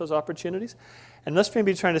embrace those opportunities. And let's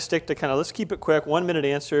maybe trying to stick to let's keep it quick, 1-minute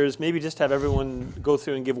answers, maybe just have everyone go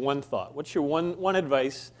through and give one thought. What's your one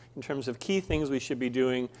advice in terms of key things we should be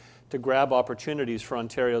doing to grab opportunities for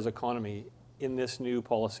Ontario's economy in this new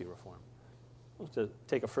policy reform? To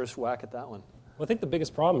take a first whack at that one. Well, I think the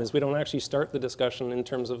biggest problem is we don't actually start the discussion in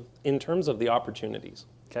terms of the opportunities.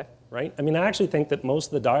 Okay. Right? I mean, I actually think that most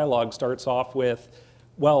of the dialogue starts off with,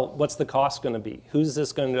 well, what's the cost going to be? Who's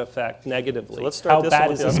this going to affect negatively? So let's start How bad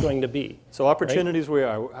is this going to be? So opportunities,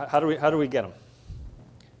 right? How do we get them?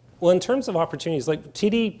 Well, in terms of opportunities, like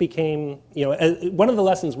TD became, one of the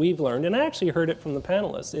lessons we've learned, and I actually heard it from the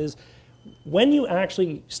panelists, is when you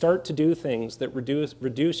actually start to do things that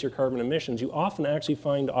reduce your carbon emissions, you often actually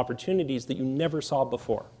find opportunities that you never saw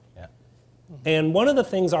before. Yeah. And one of the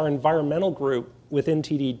things our environmental group within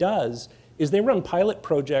TD does is they run pilot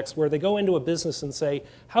projects where they go into a business and say,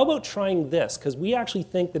 how about trying this? Because we actually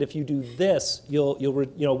think that if you do this,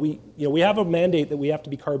 we have a mandate that we have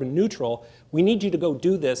to be carbon neutral. We need you to go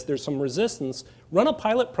do this. There's some resistance. Run a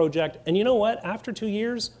pilot project, and you know what? After 2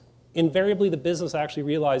 years, invariably the business actually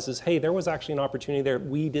realizes, hey, there was actually an opportunity there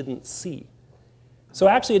we didn't see. So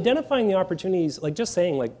actually identifying the opportunities, like just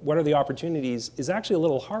saying, like, what are the opportunities, is actually a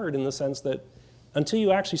little hard in the sense that until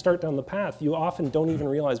you actually start down the path, you often don't even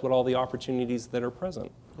realize what all the opportunities that are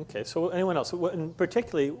present. Okay, so anyone else? And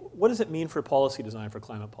particularly, what does it mean for policy design for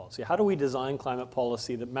climate policy? How do we design climate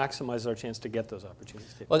policy that maximizes our chance to get those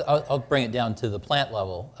opportunities? Well, I'll bring it down to the plant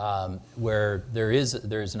level, where there is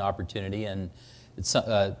an opportunity, and it's,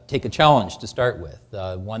 take a challenge to start with.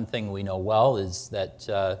 One thing we know well is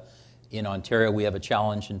that in Ontario we have a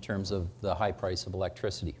challenge in terms of the high price of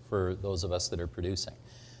electricity for those of us that are producing.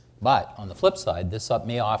 But on the flip side, this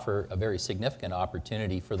may offer a very significant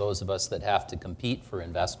opportunity for those of us that have to compete for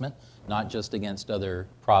investment, not just against other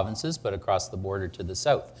provinces, but across the border to the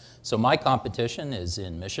south. So my competition is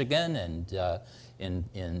in Michigan and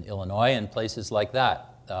in Illinois and places like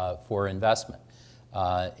that for investment.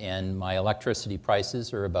 And my electricity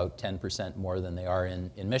prices are about 10% more than they are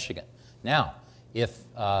in Michigan. Now, if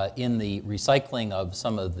in the recycling of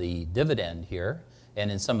some of the dividend here, and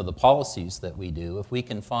in some of the policies that we do, if we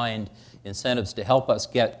can find incentives to help us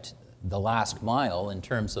get the last mile in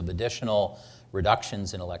terms of additional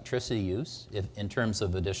reductions in electricity use, in terms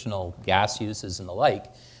of additional gas uses and the like,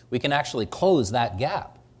 we can actually close that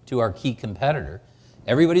gap to our key competitor.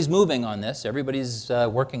 Everybody's moving on this, everybody's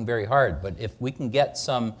working very hard, but if we can get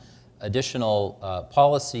some additional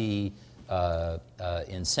policy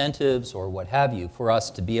incentives or what have you for us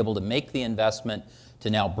to be able to make the investment to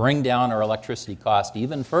now bring down our electricity cost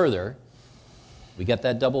even further, we get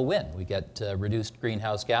that double win. We get reduced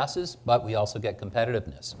greenhouse gases, but we also get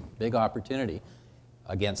competitiveness. Big opportunity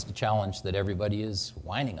against a challenge that everybody is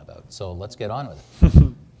whining about. So let's get on with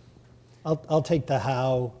it. I'll take the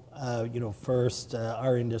how. First,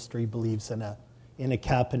 our industry believes in a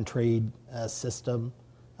cap and trade system.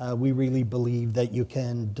 We really believe that you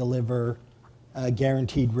can deliver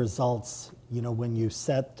guaranteed results. When you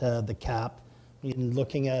set the cap. In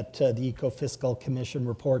looking at the Ecofiscal Commission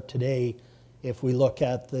report today, if we look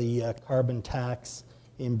at the carbon tax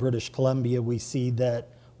in British Columbia, we see that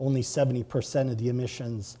only 70% of the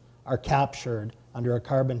emissions are captured under a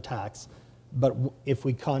carbon tax. But if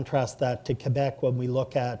we contrast that to Quebec, when we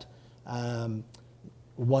look at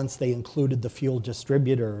once they included the fuel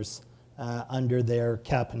distributors under their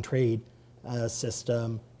cap and trade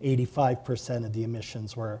system, 85% of the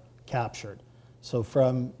emissions were captured. So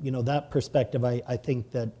from that perspective, I think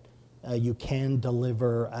that you can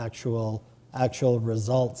deliver actual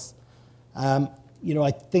results. I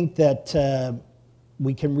think that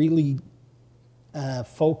we can really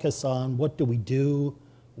focus on what do we do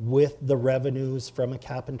with the revenues from a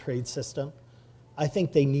cap and trade system. I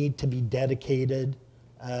think they need to be dedicated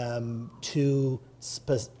to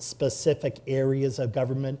specific areas of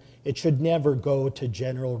government. It should never go to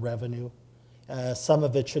general revenue. Some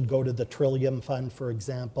of it should go to the Trillium Fund, for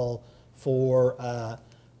example, for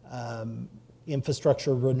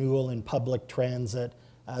infrastructure renewal and public transit.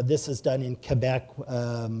 This is done in Quebec,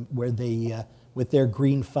 where they, with their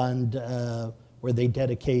Green Fund, where they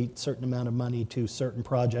dedicate a certain amount of money to certain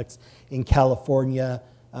projects. In California,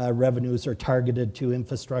 revenues are targeted to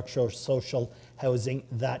infrastructure, social housing,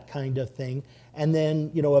 that kind of thing. And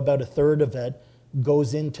then, about a third of it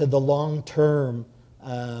goes into the long-term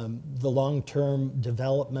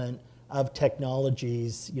development of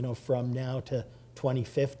technologies, from now to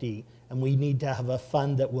 2050. And we need to have a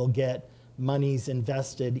fund that will get monies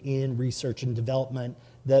invested in research and development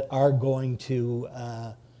that are going to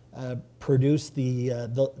produce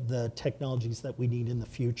the technologies that we need in the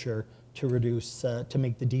future to reduce, to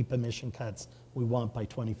make the deep emission cuts we want by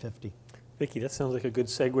 2050. Vicki, that sounds like a good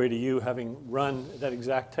segue to you, having run that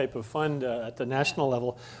exact type of fund at the national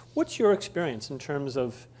level. What's your experience in terms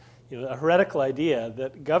of a heretical idea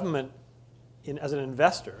that government, as an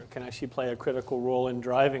investor, can actually play a critical role in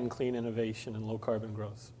driving clean innovation and low carbon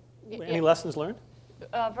growth? Any lessons learned?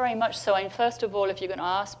 Very much so. And first of all, if you're going to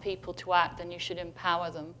ask people to act, then you should empower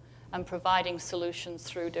them. And providing solutions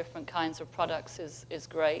through different kinds of products is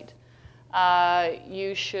great.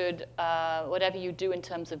 You should, whatever you do in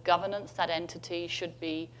terms of governance, that entity should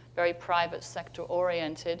be very private sector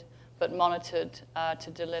oriented, but monitored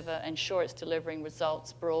to ensure it's delivering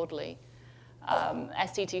results broadly.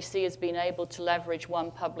 SETC has been able to leverage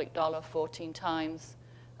one public dollar 14 times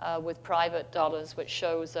with private dollars, which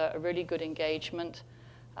shows a really good engagement.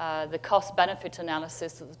 The cost-benefit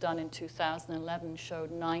analysis that was done in 2011 showed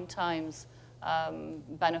 9 times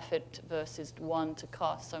benefit versus 1 to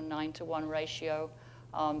cost, so 9-to-1 ratio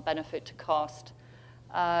benefit to cost.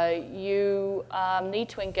 You need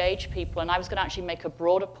to engage people, and I was going to actually make a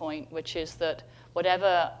broader point, which is that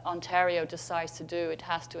whatever Ontario decides to do, it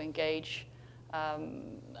has to engage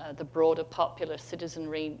the broader popular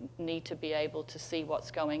citizenry. Need to be able to see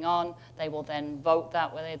what's going on. They will then vote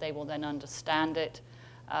that way. They will then understand it.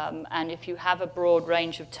 And if you have a broad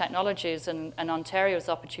range of technologies, and Ontario's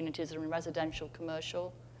opportunities are in residential,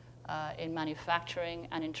 commercial, in manufacturing,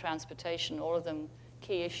 and in transportation, all of them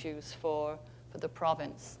key issues for the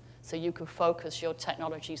province. So you could focus your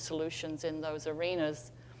technology solutions in those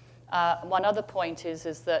arenas. One other point is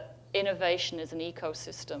that innovation is an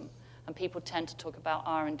ecosystem, and people tend to talk about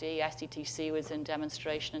R&D. SDTC was in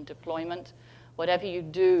demonstration and deployment. Whatever you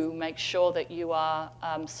do, make sure that you are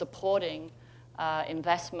supporting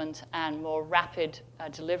investment and more rapid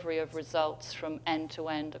delivery of results from end to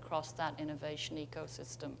end across that innovation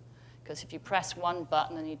ecosystem. Because if you press one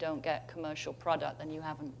button and you don't get commercial product, then you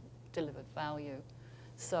haven't delivered value.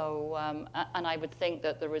 So, and I would think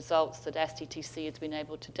that the results that SDTC has been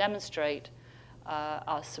able to demonstrate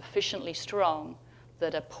are sufficiently strong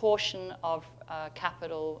that a portion of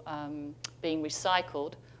capital being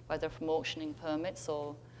recycled, whether from auctioning permits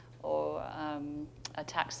or a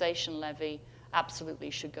taxation levy, absolutely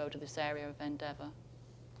should go to this area of endeavor.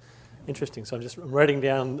 Interesting. So I'm writing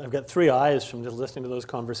down, I've got 3 eyes from just listening to those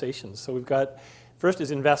conversations. So we've got, first is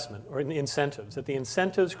investment, or incentives. That the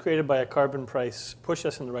incentives created by a carbon price push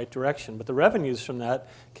us in the right direction, but the revenues from that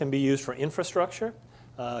can be used for infrastructure,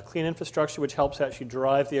 clean infrastructure, which helps actually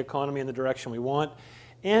drive the economy in the direction we want,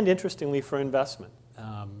 and interestingly, for investment.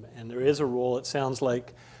 And there is a role, it sounds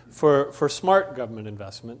like, for smart government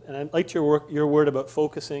investment. And I liked your word about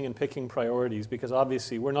focusing and picking priorities, because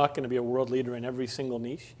obviously we're not going to be a world leader in every single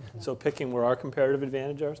niche. So picking where our comparative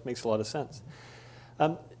advantage is makes a lot of sense.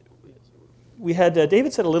 We had,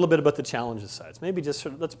 David said a little bit about the challenges sides. Maybe just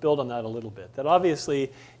sort of, let's build on that a little bit. That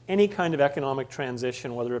obviously any kind of economic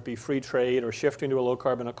transition, whether it be free trade or shifting to a low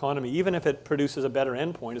carbon economy, even if it produces a better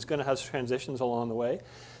endpoint, is going to have transitions along the way.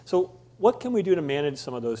 So what can we do to manage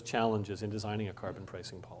some of those challenges in designing a carbon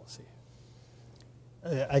pricing policy?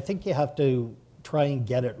 I think you have to try and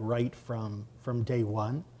get it right from day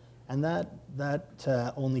one. And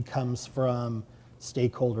that only comes from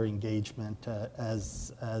stakeholder engagement,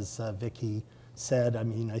 as Vicky said. I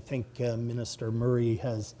mean, I think Minister Murray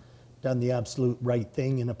has done the absolute right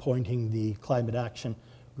thing in appointing the Climate Action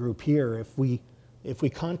Group here. If we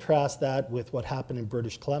contrast that with what happened in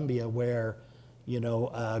British Columbia, where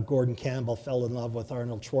Gordon Campbell fell in love with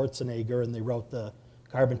Arnold Schwarzenegger, and they wrote the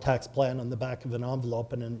carbon tax plan on the back of an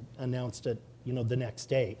envelope and announced it, the next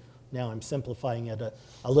day. Now I'm simplifying it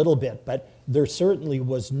a little bit, but there certainly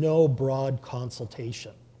was no broad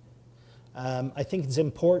consultation. I think it's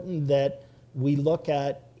important that we look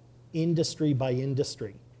at industry by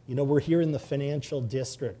industry. We're here in the financial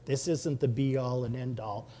district. This isn't the be-all and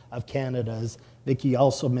end-all of Canada. As Vicky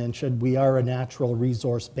also mentioned, we are a natural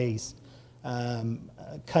resource-based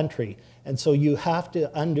country. And so you have to,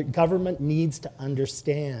 government needs to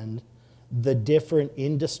understand the different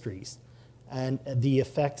industries and the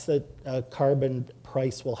effects that a carbon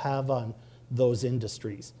price will have on those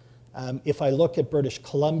industries. If I look at British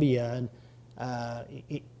Columbia,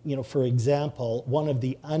 and for example, one of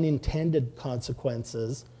the unintended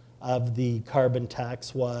consequences of the carbon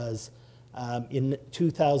tax was in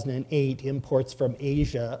 2008, imports from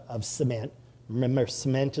Asia of cement. Remember,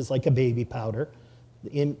 cement is like a baby powder.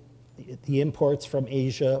 The imports from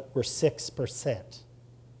Asia were 6%.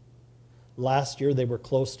 Last year, they were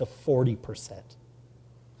close to 40%.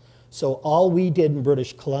 So all we did in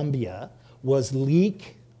British Columbia was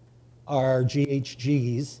leak our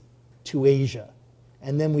GHGs to Asia.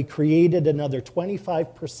 And then we created another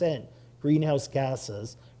 25% greenhouse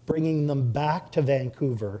gases, bringing them back to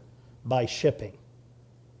Vancouver by shipping.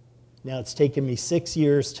 Now, it's taken me 6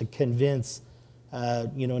 years to convince,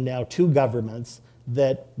 now 2 governments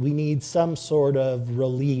that we need some sort of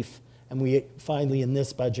relief. And we finally, in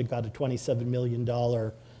this budget, got a $27 million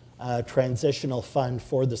transitional fund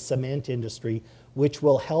for the cement industry, which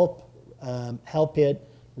will help it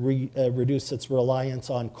reduce its reliance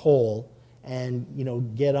on coal and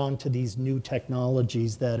get onto these new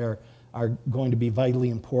technologies that are going to be vitally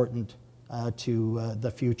important to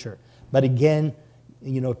the future. But again,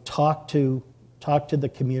 talk to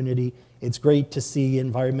the community. It's great to see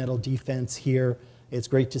environmental defense here. It's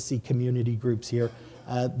great to see community groups here.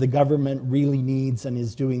 The government really needs and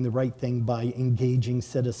is doing the right thing by engaging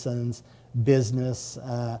citizens, business,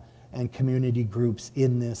 and community groups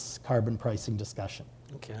in this carbon pricing discussion.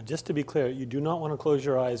 Okay, just to be clear, you do not want to close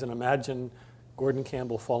your eyes and imagine Gordon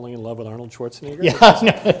Campbell falling in love with Arnold Schwarzenegger?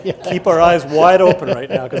 Yeah. Keep our eyes wide open right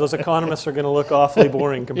now, because those economists are going to look awfully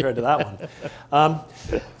boring compared to that one.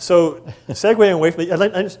 So segueing away from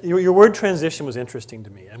it, your word transition was interesting to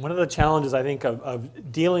me. And one of the challenges, I think,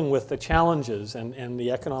 of dealing with the challenges and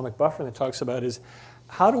the economic buffer that talks about is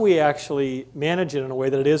how do we actually manage it in a way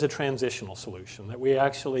that it is a transitional solution, that we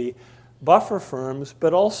actually buffer firms,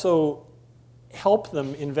 but also help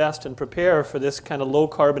them invest and prepare for this kind of low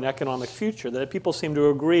carbon economic future that people seem to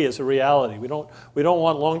agree is a reality. We don't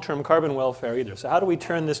want long-term carbon welfare either. So how do we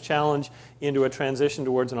turn this challenge into a transition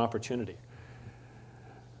towards an opportunity?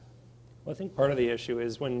 Well, I think part of the issue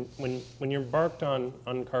is when you're embarked on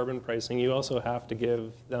carbon pricing, you also have to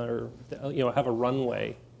give have a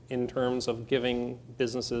runway in terms of giving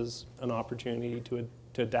businesses an opportunity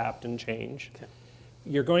to adapt and change. Okay.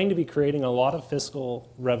 You're going to be creating a lot of fiscal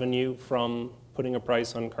revenue from putting a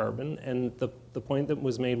price on carbon, and the point that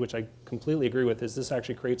was made, which I completely agree with, is this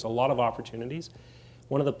actually creates a lot of opportunities.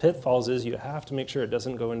 One of the pitfalls is you have to make sure it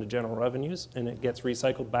doesn't go into general revenues and it gets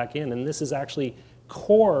recycled back in, and this is actually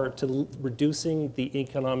core to reducing the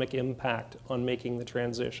economic impact on making the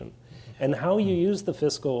transition. And how you use the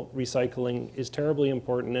fiscal recycling is terribly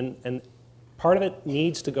important, and part of it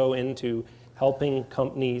needs to go into helping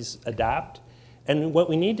companies adapt. And what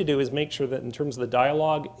we need to do is make sure that in terms of the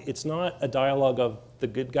dialogue, it's not a dialogue of the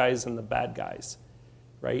good guys and the bad guys,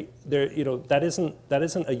 right? That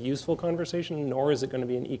isn't a useful conversation, nor is it going to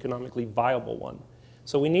be an economically viable one.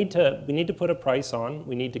 So we need to put a price on.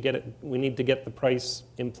 We need to get the price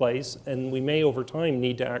in place, and we may over time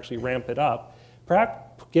need to actually ramp it up.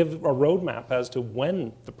 Perhaps give a roadmap as to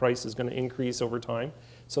when the price is going to increase over time,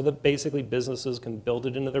 so that basically businesses can build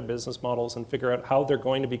it into their business models and figure out how they're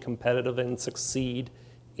going to be competitive and succeed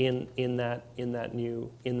in that new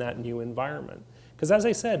environment. Because as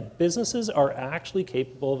I said, businesses are actually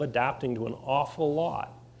capable of adapting to an awful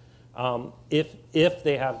lot if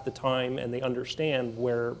they have the time and they understand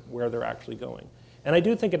where they're actually going. And I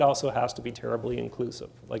do think it also has to be terribly inclusive.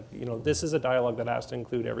 This is a dialogue that has to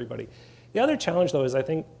include everybody. The other challenge, though, is I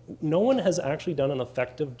think no one has actually done an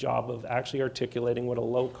effective job of actually articulating what a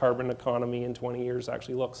low-carbon economy in 20 years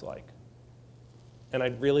actually looks like. And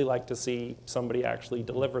I'd really like to see somebody actually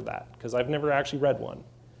deliver that, because I've never actually read one.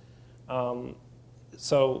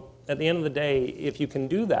 So at the end of the day, if you can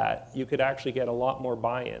do that, you could actually get a lot more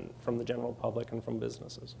buy-in from the general public and from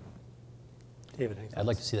businesses. David, I'd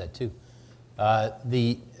like to see that too.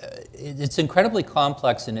 It's incredibly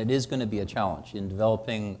complex, and it is going to be a challenge in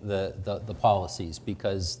developing the policies,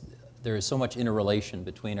 because there is so much interrelation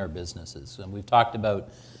between our businesses. And we've talked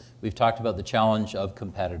about the challenge of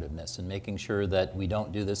competitiveness and making sure that we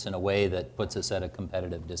don't do this in a way that puts us at a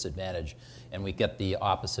competitive disadvantage and we get the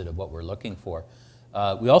opposite of what we're looking for.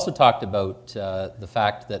 We also talked about the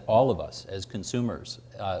fact that all of us as consumers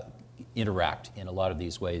interact in a lot of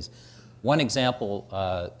these ways. One example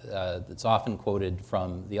that's often quoted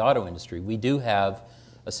from the auto industry, we do have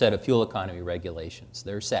a set of fuel economy regulations.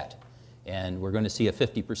 They're set. And we're going to see a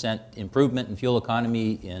 50% improvement in fuel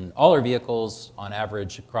economy in all our vehicles on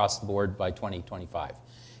average across the board by 2025.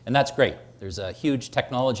 And that's great. There's a huge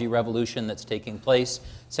technology revolution that's taking place.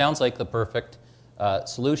 Sounds like the perfect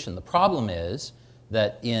solution. The problem is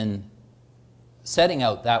that in setting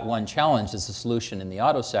out that one challenge as a solution in the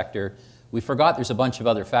auto sector, we forgot there's a bunch of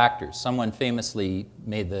other factors. Someone famously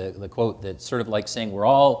made the quote that's sort of like saying we're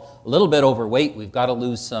all a little bit overweight, we've got to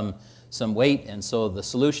lose some weight, and so the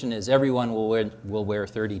solution is everyone will wear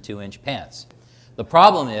 32-inch pants. The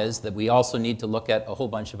problem is that we also need to look at a whole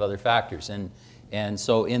bunch of other factors. And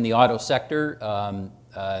so in the auto sector,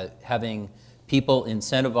 having people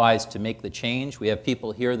incentivized to make the change, we have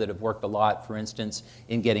people here that have worked a lot, for instance,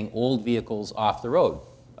 in getting old vehicles off the road.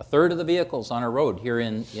 A third of the vehicles on our road here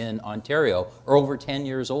in Ontario are over 10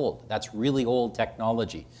 years old. That's really old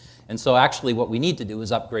technology. And so actually what we need to do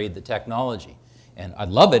is upgrade the technology. And I'd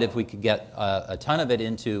love it if we could get a ton of it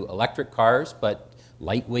into electric cars, but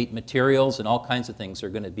lightweight materials and all kinds of things are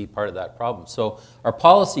going to be part of that problem. So our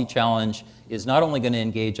policy challenge is not only going to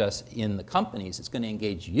engage us in the companies, it's going to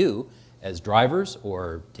engage you as drivers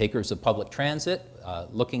or takers of public transit,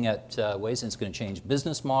 looking at ways, and it's going to change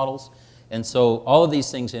business models. And so all of these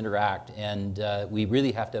things interact, and we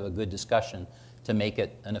really have to have a good discussion to make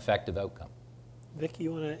it an effective outcome. Vicky,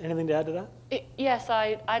 you want anything to add to that? Yes,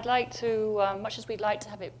 I'd like to, much as we'd like to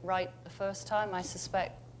have it right the first time, I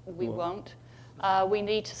suspect we won't. We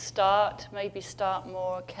need to maybe start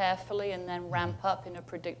more carefully and then ramp up in a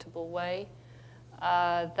predictable way.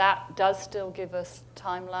 That does still give us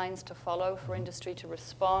timelines to follow for industry to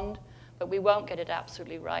respond, but we won't get it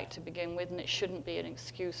absolutely right to begin with, and it shouldn't be an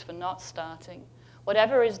excuse for not starting.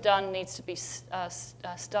 Whatever is done needs to be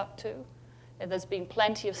stuck to. There's been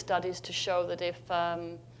plenty of studies to show that if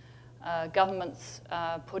governments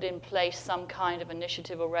put in place some kind of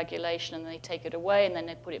initiative or regulation and they take it away and then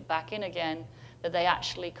they put it back in again, that they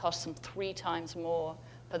actually cost them 3 times more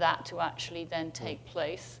for that to actually then take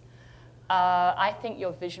place. I think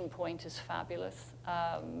your vision point is fabulous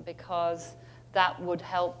because that would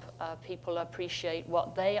help people appreciate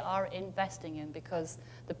what they are investing in, because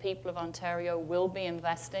the people of Ontario will be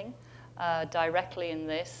investing directly in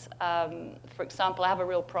this. For example, I have a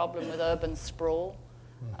real problem with urban sprawl.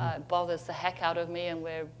 It bothers the heck out of me, and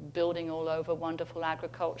we're building all over wonderful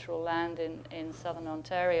agricultural land in southern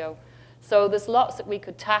Ontario. So there's lots that we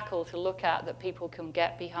could tackle to look at that people can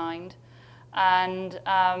get behind. And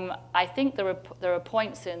I think there are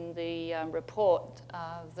points in the report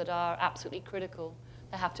that are absolutely critical.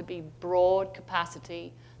 There have to be broad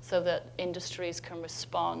capacity so that industries can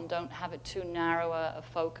respond, don't have it too narrow a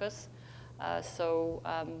focus. So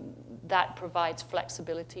that provides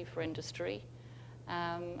flexibility for industry.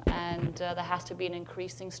 And there has to be an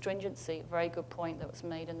increasing stringency. Very good point that was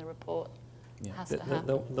made in the report. Yeah. Has to happen.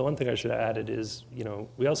 The one thing I should have added is,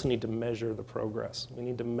 we also need to measure the progress. We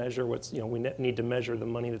need to measure we need to measure the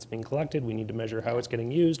money that's being collected. We need to measure how it's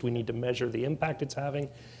getting used. We need to measure the impact it's having.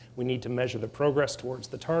 We need to measure the progress towards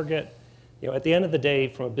the target. At the end of the day,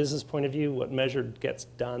 from a business point of view, what measured gets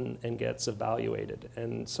done and gets evaluated.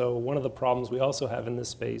 And so one of the problems we also have in this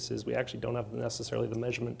space is we actually don't have necessarily the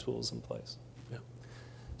measurement tools in place. Yeah.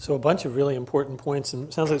 So a bunch of really important points, and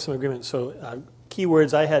it sounds like some agreement. So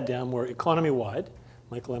keywords I had down were economy-wide.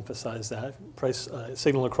 Michael emphasized that. Price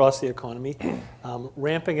signal across the economy.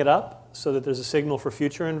 Ramping it up so that there's a signal for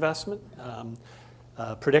future investment.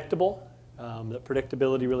 Predictable. That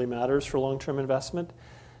predictability really matters for long-term investment.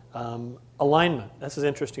 Alignment. This is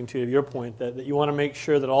interesting to your point, that you want to make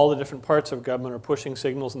sure that all the different parts of government are pushing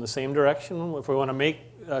signals in the same direction. If we want to make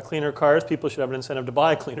cleaner cars, people should have an incentive to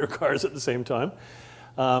buy cleaner cars at the same time.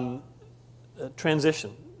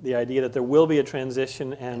 Transition. The idea that there will be a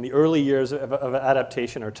transition, and the early years of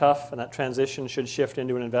adaptation are tough, and that transition should shift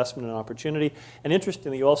into an investment and opportunity. And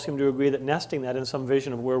interestingly, you all seem to agree that nesting that in some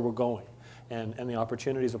vision of where we're going, and the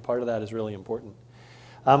opportunities of part of that is really important.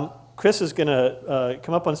 Chris is going to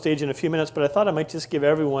come up on stage in a few minutes, but I thought I might just give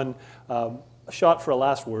everyone a shot for a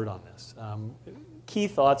last word on this. Key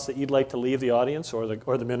thoughts that you'd like to leave the audience or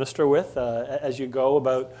the minister with as you go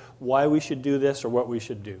about why we should do this or what we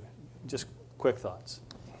should do. Just quick thoughts.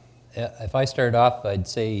 If I start off, I'd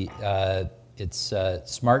say it's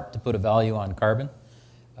smart to put a value on carbon.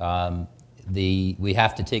 We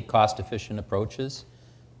have to take cost-efficient approaches.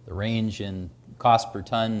 The range in cost per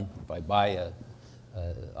ton, if I buy a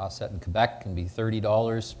offset in Quebec, can be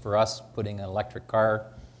 $30 for us. Putting an electric car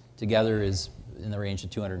together is in the range of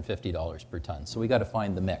 $250 per ton. So we got to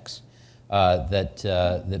find the mix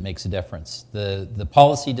that makes a difference. The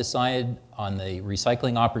policy decided on the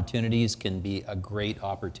recycling opportunities can be a great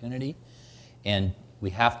opportunity, and we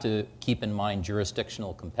have to keep in mind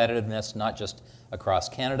jurisdictional competitiveness, not just across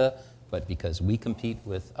Canada, but because we compete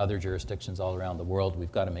with other jurisdictions all around the world.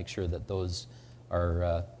 We've got to make sure that those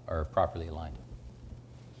are properly aligned.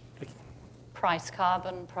 Price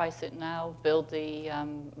carbon, price it now, build the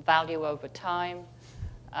value over time,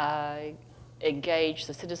 engage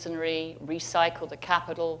the citizenry, recycle the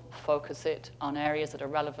capital, focus it on areas that are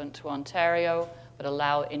relevant to Ontario, but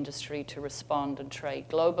allow industry to respond and trade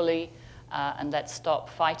globally, and let's stop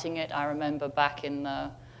fighting it. I remember back in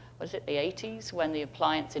the 80s, when the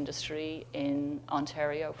appliance industry in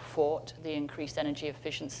Ontario fought the increased energy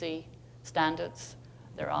efficiency standards.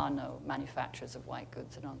 There are no manufacturers of white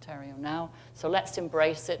goods in Ontario now. So let's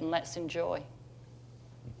embrace it and let's enjoy.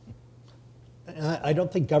 I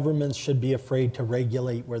don't think governments should be afraid to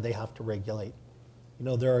regulate where they have to regulate.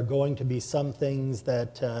 There are going to be some things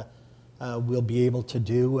that we'll be able to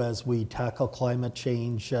do as we tackle climate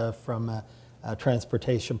change from a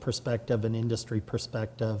transportation perspective, an industry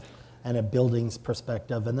perspective, and a buildings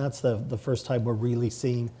perspective. And that's the first time we're really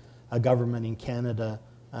seeing a government in Canada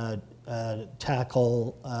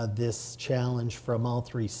tackle this challenge from all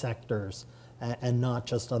three sectors and not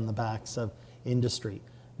just on the backs of industry.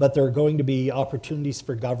 But there are going to be opportunities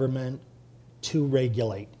for government to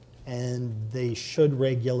regulate, and they should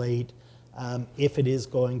regulate if it is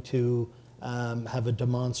going to have a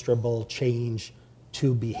demonstrable change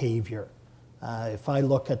to behavior. If I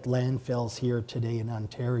look at landfills here today in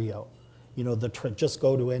Ontario, just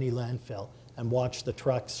go to any landfill and watch the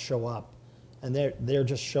trucks show up, and they're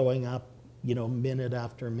just showing up, minute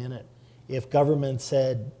after minute. If government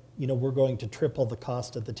said, we're going to triple the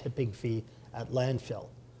cost of the tipping fee at landfill,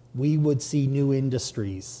 we would see new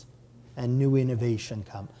industries and new innovation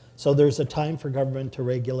come. So there's a time for government to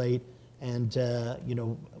regulate, and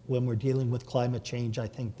when we're dealing with climate change, I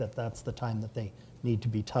think that's the time that they need to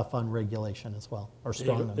be tough on regulation as well, or strong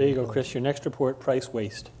on regulation. There you go, Chris. Your next report, price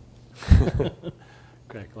waste.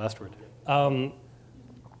 Greg, last word.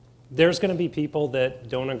 There's going to be people that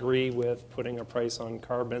don't agree with putting a price on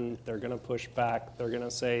carbon. They're going to push back. They're going to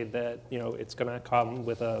say that it's going to come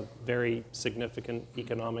with a very significant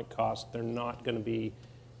economic cost. They're not going to be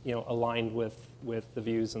aligned with the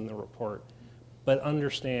views in the report. But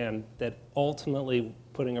understand that ultimately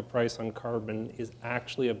putting a price on carbon is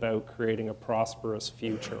actually about creating a prosperous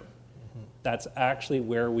future. That's actually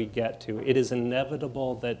where we get to. It is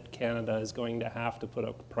inevitable that Canada is going to have to put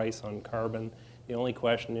a price on carbon. The only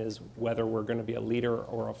question is whether we're going to be a leader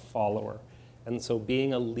or a follower. And so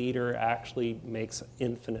being a leader actually makes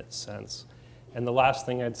infinite sense. And the last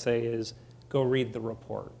thing I'd say is go read the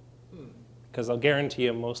report. Because I'll guarantee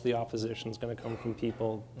you most of the opposition is going to come from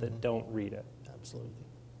people that don't read it. Absolutely.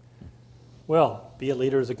 Well, be a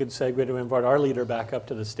leader is a good segue to invite our leader back up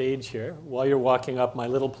to the stage here. While you're walking up, my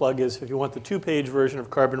little plug is if you want the 2-page version of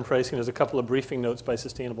carbon pricing, there's a couple of briefing notes by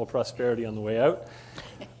Sustainable Prosperity on the way out.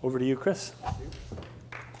 Over to you, Chris.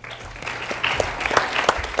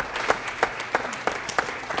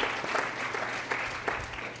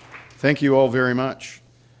 Thank you all very much.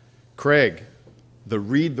 Craig, the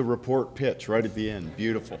read the report pitch right at the end.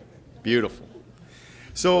 Beautiful, beautiful.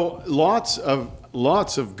 So lots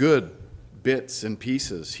of good bits and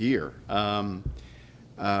pieces here.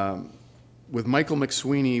 With Michael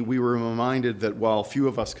McSweeney, we were reminded that while few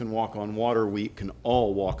of us can walk on water, we can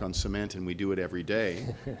all walk on cement, and we do it every day.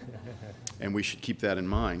 And we should keep that in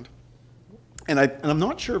mind. And I'm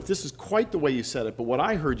not sure if this is quite the way you said it, but what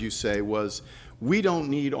I heard you say was, we don't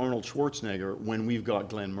need Arnold Schwarzenegger when we've got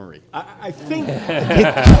Glenn Murray. I think...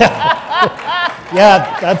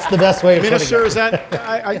 Yeah, that's the best way of putting it. Minister, is that...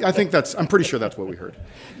 I think that's... I'm pretty sure that's what we heard.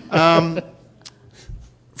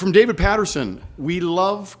 From David Patterson, we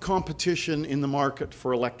love competition in the market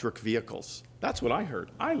for electric vehicles. That's what I heard.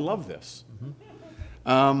 I love this.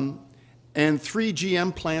 And 3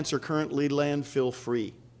 GM plants are currently landfill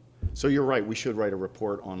free. So you're right, we should write a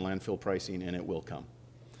report on landfill pricing, and it will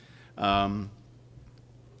come.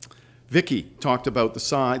 Vicky talked about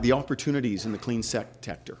the opportunities in the clean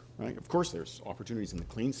sector, right? Of course there's opportunities in the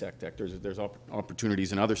clean sector, there's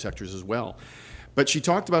opportunities in other sectors as well. But she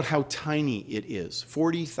talked about how tiny it is,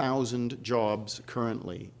 40,000 jobs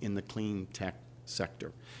currently in the clean tech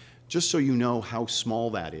sector. Just so you know how small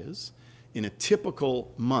that is, in a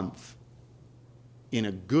typical month, in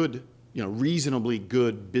a good, reasonably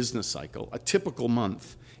good business cycle, a typical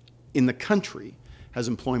month in the country has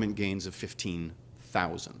employment gains of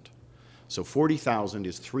 15,000. So 40,000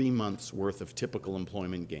 is 3 months worth of typical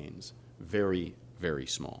employment gains. Very, very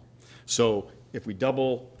small. So if we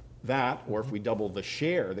double that, or if we double the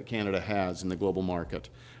share that Canada has in the global market,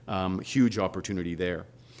 huge opportunity there.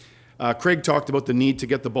 Craig talked about the need to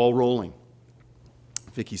get the ball rolling.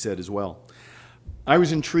 Vicky said as well. I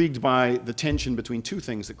was intrigued by the tension between 2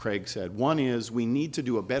 things that Craig said. One is we need to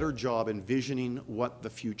do a better job envisioning what the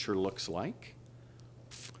future looks like.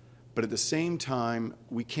 But at the same time,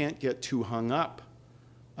 we can't get too hung up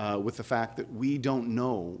with the fact that we don't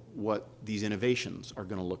know what these innovations are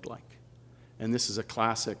going to look like. And this is a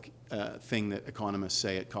classic thing that economists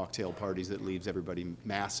say at cocktail parties that leaves everybody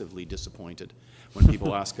massively disappointed. When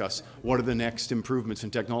people ask us, what are the next improvements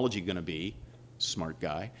in technology going to be? Smart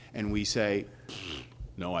guy. And we say,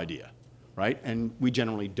 no idea, right? And we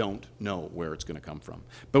generally don't know where it's going to come from.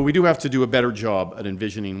 But we do have to do a better job at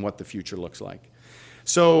envisioning what the future looks like.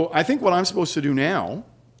 So I think what I'm supposed to do now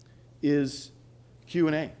is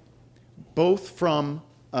Q&A, both from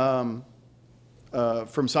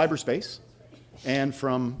cyberspace and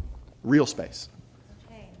from real space.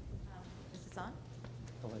 Okay. Is this on?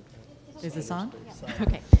 Is this on?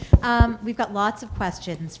 Okay. We've got lots of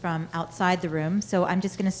questions from outside the room, so I'm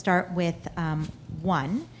just going to start with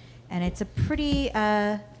one, and it's a pretty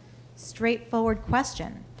straightforward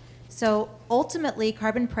question. So ultimately,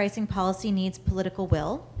 carbon pricing policy needs political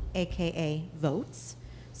will, aka votes.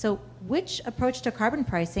 So which approach to carbon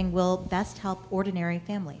pricing will best help ordinary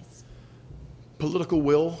families? Political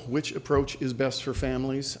will, which approach is best for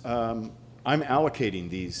families? I'm allocating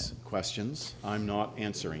these questions. I'm not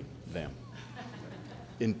answering them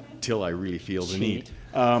until I really feel the need.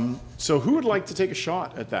 So who would like to take a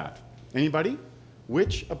shot at that? Anybody?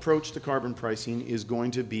 Which approach to carbon pricing is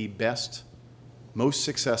going to be best, most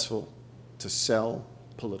successful to sell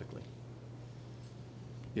politically?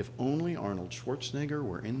 If only Arnold Schwarzenegger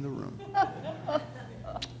were in the room.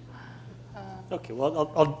 Okay,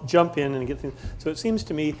 well, I'll jump in and get things. So it seems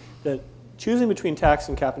to me that choosing between tax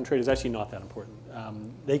and cap and trade is actually not that important.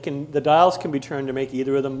 The dials can be turned to make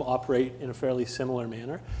either of them operate in a fairly similar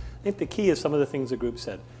manner. I think the key is some of the things the group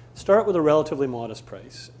said. Start with a relatively modest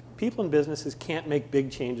price. people and businesses can't make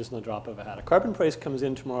big changes in the drop of a hat. A carbon price comes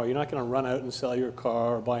in tomorrow, you're not going to run out and sell your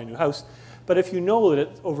car or buy a new house. But if you know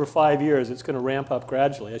that over 5 years it's going to ramp up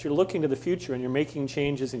gradually, as you're looking to the future and you're making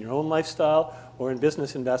changes in your own lifestyle or in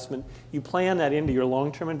business investment, you plan that into your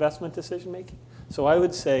long-term investment decision making. So I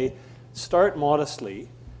would say start modestly,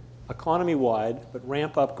 economy-wide, but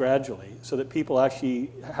ramp up gradually so that people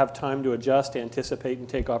actually have time to adjust, anticipate, and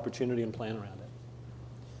take opportunity and plan around it.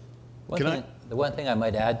 The one thing I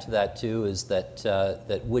might add to that too is that,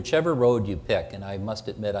 that whichever road you pick, and I must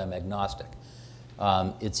admit I'm agnostic,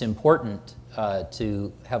 it's important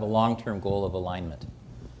to have a long-term goal of alignment.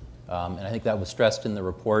 And I think that was stressed in the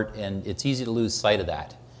report, and it's easy to lose sight of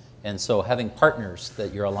that. And so having partners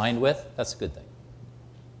that you're aligned with, that's a good thing.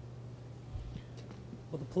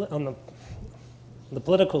 Well, on the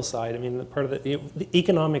political side, I mean, the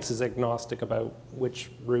economics is agnostic about which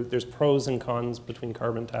route. There's pros and cons between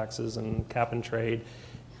carbon taxes and cap and trade.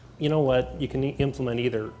 You know what? You can implement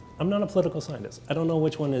either. I'm not a political scientist. I don't know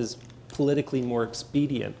which one is politically more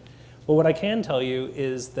expedient. But what I can tell you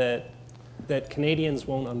is that Canadians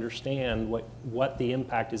won't understand what the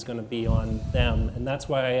impact is going to be on them. And that's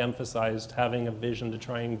why I emphasized having a vision to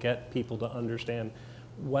try and get people to understand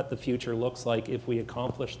what the future looks like if we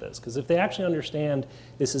accomplish this. Because if they actually understand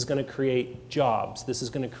this is going to create jobs, this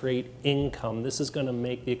is going to create income, this is going to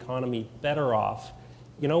make the economy better off,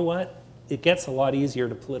 you know what? It gets a lot easier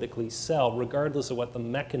to politically sell, regardless of what the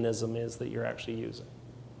mechanism is that you're actually using.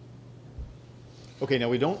 Okay, now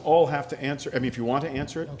we don't all have to answer. I mean, if you want to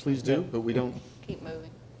answer it, please do, but we don't. Keep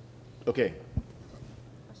moving. Okay.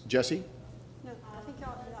 Jesse? No, I think you're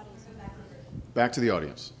in the audience. Back to the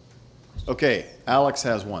audience. Okay, Alex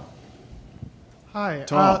has one. Hi.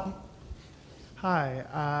 Tom.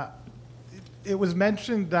 Hi. It was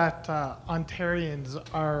mentioned that Ontarians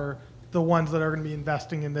are the ones that are going to be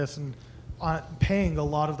investing in this and paying a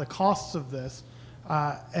lot of the costs of this,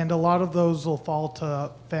 and a lot of those will fall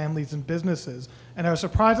to families and businesses. And I was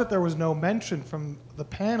surprised that there was no mention from the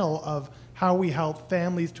panel of how we help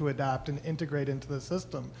families to adapt and integrate into the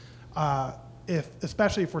system.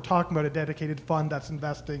 Especially if we're talking about a dedicated fund that's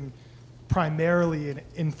investing primarily in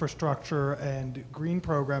infrastructure and green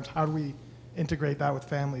programs, how do we integrate that with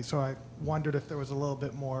families? So I wondered if there was a little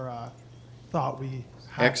bit more thought we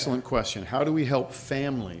had. Excellent question. How do we help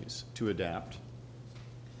families to adapt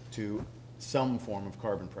to some form of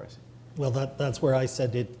carbon pricing? Well, that's where I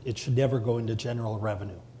said it should never go into general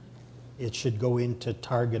revenue. It should go into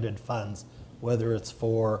targeted funds, whether it's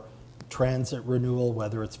for transit renewal,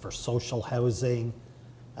 whether it's for social housing,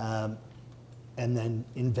 and then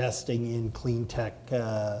investing in clean tech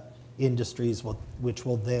industries, which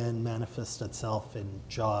will then manifest itself in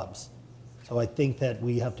jobs. So I think that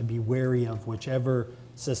we have to be wary of whichever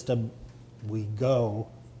system we go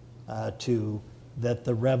to, that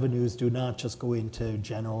the revenues do not just go into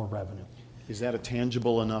general revenue. Is that a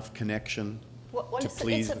tangible enough connection to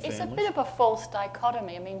please the families? It's a bit of a false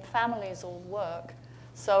dichotomy. I mean, families all work.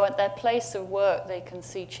 So at their place of work, they can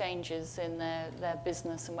see changes in their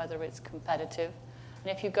business and whether it's competitive.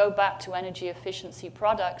 And if you go back to energy efficiency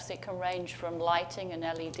products, it can range from lighting and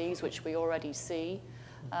LEDs, which we already see,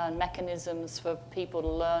 mechanisms for people to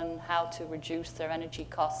learn how to reduce their energy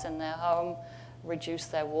costs in their home, reduce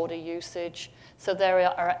their water usage. So there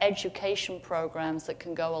are education programs that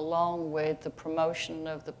can go along with the promotion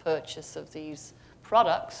of the purchase of these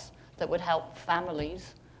products that would help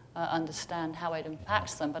families understand how it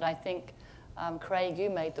impacts them. But I think, Craig, you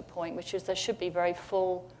made the point, which is there should be very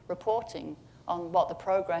full reporting on what the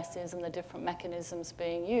progress is and the different mechanisms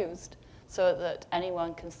being used so that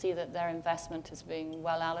anyone can see that their investment is being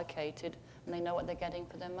well allocated and they know what they're getting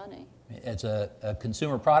for their money. As a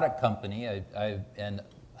consumer product company, and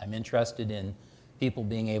I'm interested in people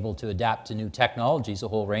being able to adapt to new technologies, a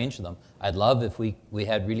whole range of them. I'd love if we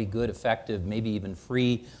had really good, effective, maybe even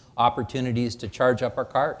free opportunities to charge up our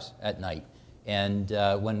cars at night and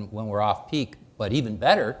when we're off peak. But even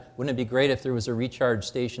better, wouldn't it be great if there was a recharge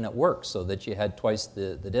station at work so that you had twice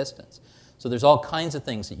the distance? So there's all kinds of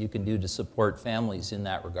things that you can do to support families in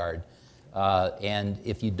that regard. And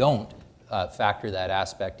if you don't factor that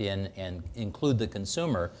aspect in and include the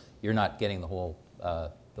consumer, you're not getting the whole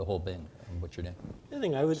thing of what you're doing. The other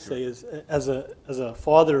thing I would say is, as a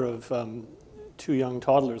father of 2 young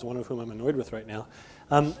toddlers, one of whom I'm annoyed with right now,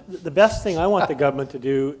 the best thing I want the government to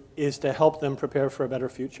do is to help them prepare for a better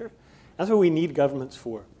future. That's what we need governments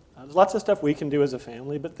for. There's lots of stuff we can do as a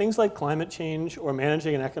family, but things like climate change or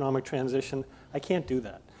managing an economic transition, I can't do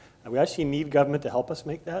that. We actually need government to help us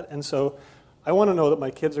make that. And so I want to know that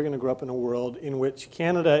my kids are going to grow up in a world in which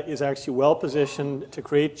Canada is actually well positioned to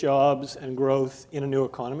create jobs and growth in a new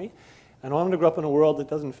economy. And I wanted to grow up in a world that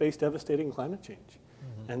doesn't face devastating climate change.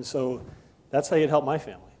 Mm-hmm. And so that's how you'd help my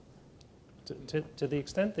family. To the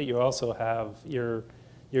extent that you also have you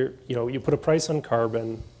put a price on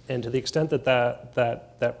carbon, and to the extent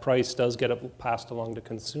that price does get passed along to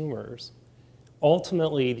consumers,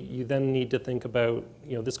 ultimately you then need to think about,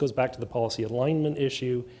 this goes back to the policy alignment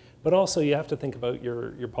issue, but also you have to think about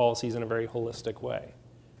your policies in a very holistic way.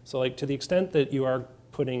 So like to the extent that you are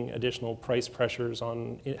putting additional price pressures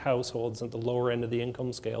on households at the lower end of the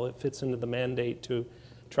income scale, it fits into the mandate to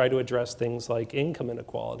try to address things like income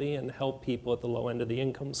inequality and help people at the low end of the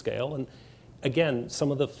income scale. And again, some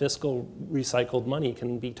of the fiscal recycled money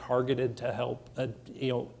can be targeted to help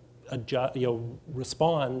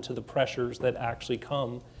respond to the pressures that actually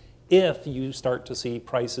come if you start to see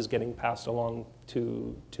prices getting passed along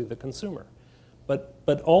to the consumer.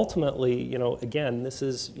 But ultimately, again, this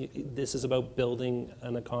is about building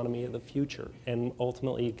an economy of the future, and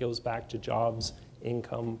ultimately it goes back to jobs,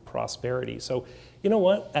 income, prosperity. So, you know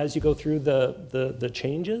what? As you go through the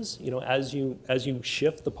changes, as you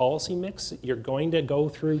shift the policy mix, you're going to go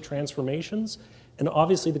through transformations, and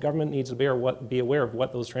obviously the government needs to be aware of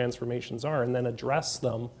what those transformations are, and then address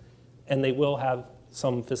them, and they will have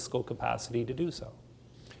some fiscal capacity to do so.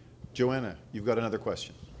 Joanna, you've got another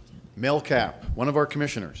question. Mel Cap, one of our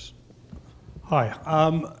commissioners. Hi.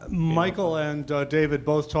 Michael and David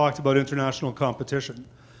both talked about international competition.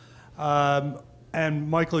 And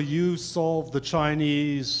Michael, you solved the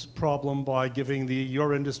Chinese problem by giving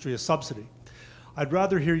your industry a subsidy. I'd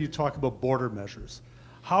rather hear you talk about border measures.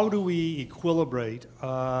 How do we equilibrate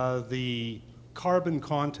the carbon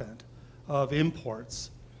content of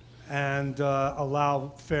imports and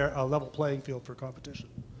allow a level playing field for competition?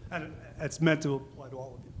 And it's meant to apply to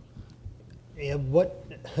all of you. Yeah,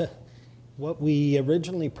 what we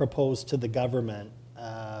originally proposed to the government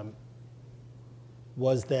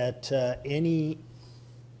was that any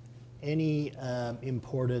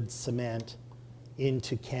imported cement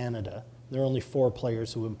into Canada, there are only 4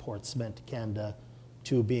 players who import cement to Canada,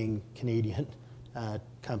 2 being Canadian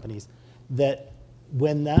companies, that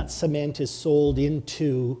when that cement is sold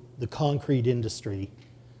into the concrete industry,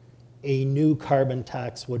 a new carbon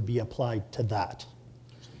tax would be applied to that.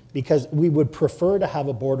 Because we would prefer to have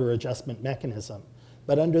a border adjustment mechanism,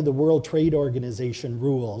 but under the World Trade Organization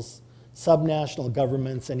rules, subnational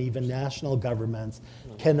governments and even national governments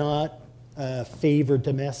cannot favor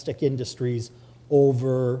domestic industries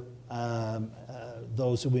over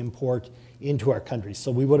those who import into our country.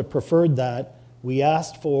 So we would have preferred that. We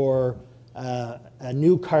asked for a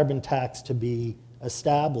new carbon tax to be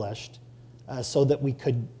established so that we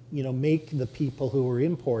could, make the people who are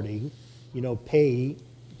importing, pay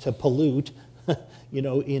to pollute,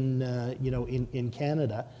 in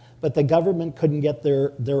Canada. But the government couldn't get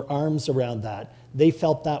their arms around that. They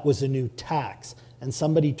felt that was a new tax. And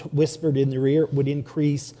somebody whispered in their ear it would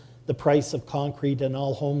increase the price of concrete in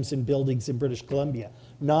all homes and buildings in British Columbia.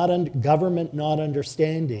 Government not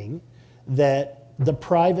understanding that the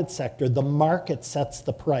private sector, the market sets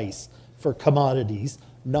the price for commodities,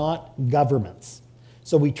 not governments.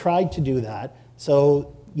 So we tried to do that.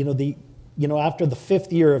 So, after the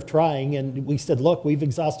 5th year of trying, and we said, look, we've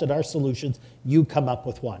exhausted our solutions, you come up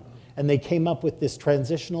with one. And they came up with this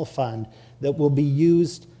transitional fund that will be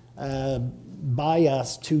used by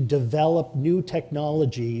us to develop new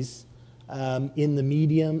technologies in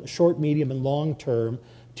the short, medium, and long term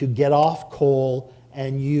to get off coal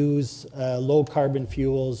and use low carbon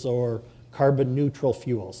fuels or carbon neutral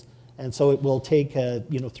fuels. And so it will take a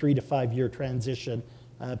 3 to 5 year transition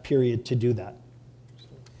period to do that.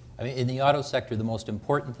 I mean, in the auto sector, the most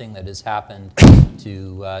important thing that has happened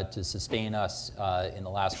to sustain us in the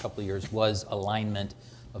last couple of years was alignment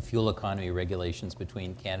of fuel economy regulations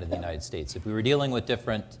between Canada and the United States. If we were dealing with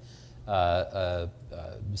different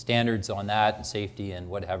standards on that and safety and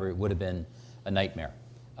whatever, it would have been a nightmare.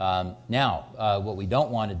 Now, what we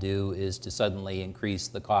don't want to do is to suddenly increase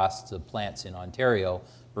the costs of plants in Ontario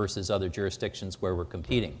versus other jurisdictions where we're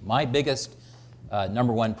competing. My biggest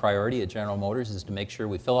number 1 priority at General Motors is to make sure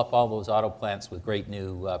we fill up all those auto plants with great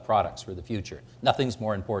new products for the future. Nothing's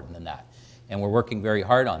more important than that. And we're working very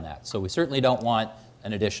hard on that. So we certainly don't want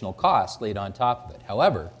an additional cost laid on top of it.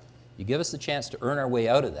 However, you give us the chance to earn our way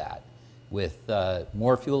out of that with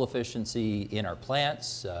more fuel efficiency in our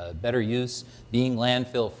plants, better use, being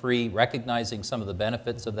landfill free, recognizing some of the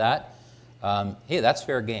benefits of that. Hey, that's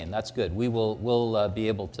fair game. That's good. We'll be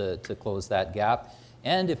able to close that gap.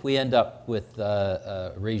 And if we end up with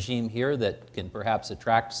a regime here that can perhaps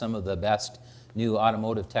attract some of the best new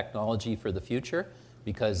automotive technology for the future,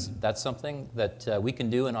 because that's something that we can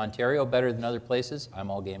do in Ontario better than other places, I'm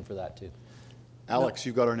all game for that too. Alex,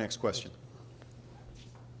 you've got our next question.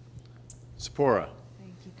 Sephora.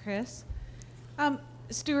 Thank you, Chris.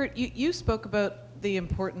 Stuart, you spoke about the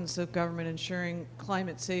importance of government ensuring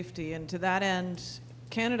climate safety, and to that end,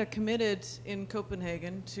 Canada committed in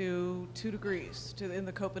Copenhagen to 2 degrees in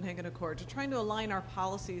the Copenhagen Accord, to trying to align our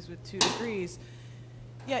policies with 2 degrees.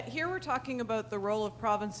 Yet here we're talking about the role of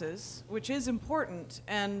provinces, which is important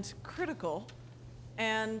and critical,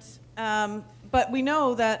 and but we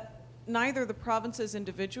know that neither the provinces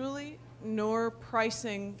individually nor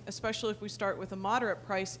pricing, especially if we start with a moderate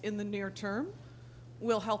price in the near term,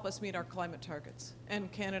 will help us meet our climate targets.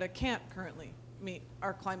 And Canada can't currently meet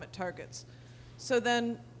our climate targets. So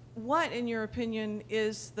then what, in your opinion,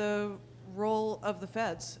 is the role of the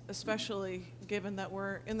feds, especially given that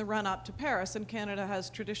we're in the run-up to Paris and Canada has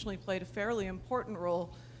traditionally played a fairly important role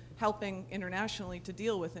helping internationally to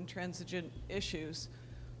deal with intransigent issues?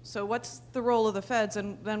 So what's the role of the feds,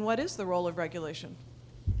 and then what is the role of regulation?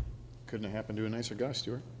 Couldn't have happened to a nicer guy,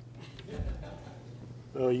 Stuart.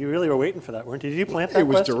 Oh, you really were waiting for that, weren't you? Did you plant that It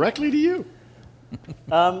was question? directly to you.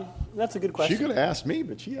 That's a good question. She could have asked me,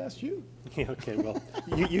 but she asked you. Yeah, okay, well,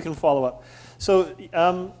 you can follow up. So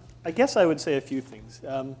I guess I would say a few things.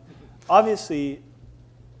 Obviously,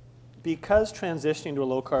 because transitioning to a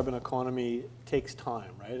low-carbon economy takes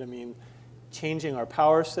time, right? I mean, changing our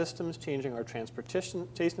power systems, changing our transportation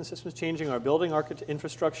systems, changing our building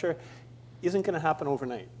infrastructure isn't going to happen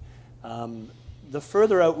overnight. The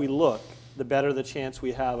further out we look, the better the chance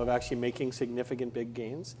we have of actually making significant big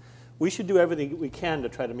gains. We should do everything we can to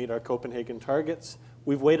try to meet our Copenhagen targets.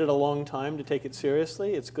 We've waited a long time to take it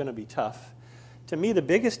seriously. It's going to be tough. To me, the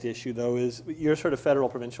biggest issue, though, is your sort of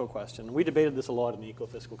federal-provincial question. We debated this a lot in the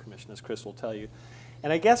Ecofiscal Commission, as Chris will tell you.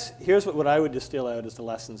 And I guess here's what I would distill out as the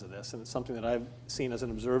lessons of this, and it's something that I've seen as an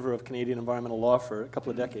observer of Canadian environmental law for a couple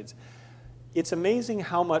of decades. It's amazing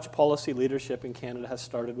how much policy leadership in Canada has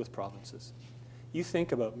started with provinces. You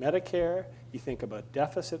think about Medicare, you think about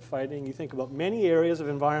deficit fighting, you think about many areas of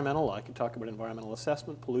environmental law. I could talk about environmental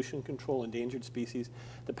assessment, pollution control, endangered species.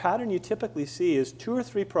 The pattern you typically see is 2 or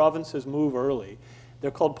 3 provinces move early.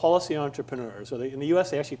 They're called policy entrepreneurs. So in the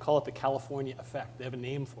US, they actually call it the California effect. They have a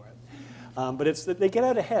name for it. But it's that they get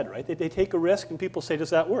out ahead, right? They take a risk, and people say, does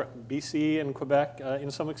that work? BC and Quebec,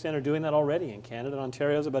 in some extent, are doing that already. In Canada,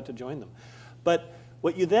 Ontario is about to join them. But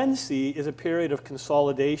what you then see is a period of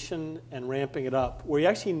consolidation and ramping it up where you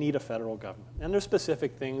actually need a federal government. And there's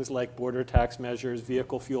specific things like border tax measures,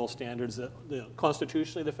 vehicle fuel standards that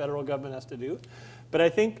constitutionally the federal government has to do. But I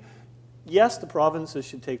think, yes, the provinces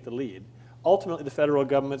should take the lead. Ultimately, the federal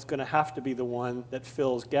government's going to have to be the one that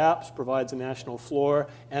fills gaps, provides a national floor,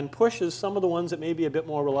 and pushes some of the ones that may be a bit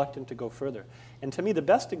more reluctant to go further. And to me, the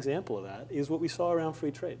best example of that is what we saw around free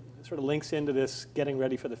trade. It sort of links into this getting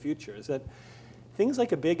ready for the future, is that things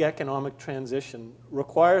like a big economic transition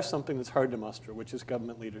require something that's hard to muster, which is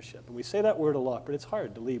government leadership. And we say that word a lot, but it's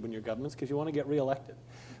hard to lead when you're governments because you want to get reelected.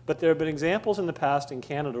 But there have been examples in the past in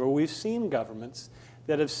Canada where we've seen governments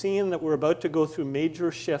that have seen that we're about to go through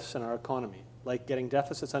major shifts in our economy, like getting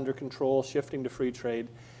deficits under control, shifting to free trade.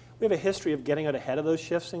 We have a history of getting out ahead of those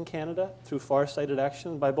shifts in Canada through far-sighted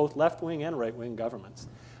action by both left-wing and right-wing governments.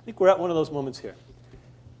 I think we're at one of those moments here.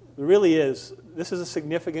 It really is. This is a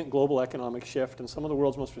significant global economic shift, and some of the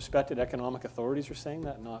world's most respected economic authorities are saying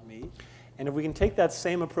that, not me. And if we can take that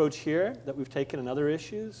same approach here that we've taken in other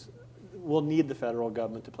issues, we'll need the federal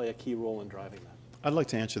government to play a key role in driving that. I'd like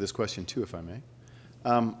to answer this question too, if I may.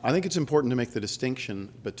 I think it's important to make the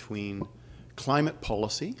distinction between climate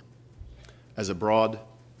policy as a broad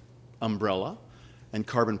umbrella and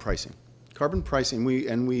carbon pricing. Carbon pricing,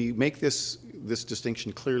 we make this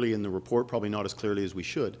distinction clearly in the report, probably not as clearly as we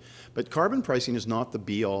should, but carbon pricing is not the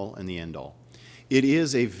be-all and the end-all. It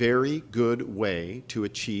is a very good way to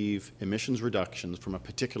achieve emissions reductions from a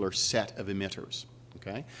particular set of emitters.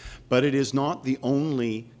 Okay? But it is not the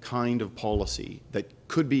only kind of policy that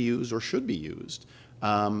could be used or should be used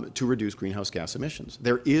to reduce greenhouse gas emissions.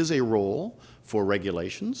 There is a role for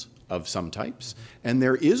regulations of some types, and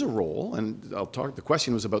there is a role, and the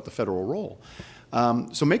question was about the federal role.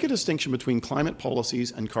 So make a distinction between climate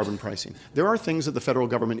policies and carbon pricing. There are things that the federal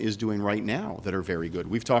government is doing right now that are very good.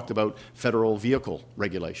 We've talked about federal vehicle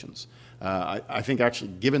regulations. I think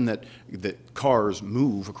actually, given that cars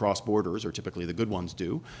move across borders, or typically the good ones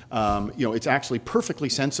do, it's actually perfectly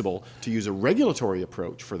sensible to use a regulatory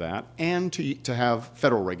approach for that and to have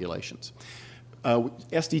federal regulations.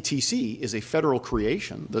 SDTC is a federal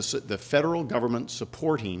creation, the federal government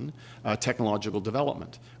supporting technological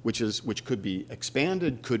development, which could be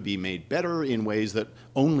expanded, could be made better in ways that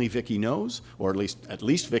only Vicky knows, or at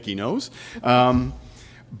least Vicky knows.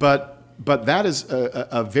 But but that is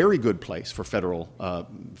a very good place for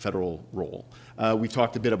federal role. We've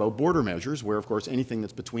talked a bit about border measures, where, of course, anything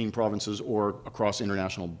that's between provinces or across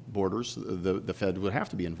international borders, the Fed would have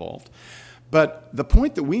to be involved. But the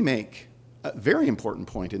point that we make, a very important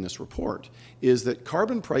point in this report, is that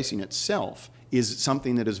carbon pricing itself is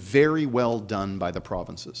something that is very well done by the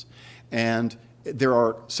provinces. And there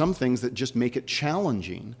are some things that just make it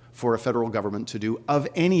challenging for a federal government to do of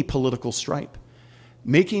any political stripe.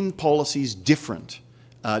 Making policies different,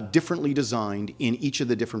 differently designed in each of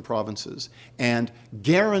the different provinces, and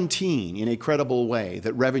guaranteeing in a credible way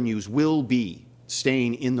that revenues will be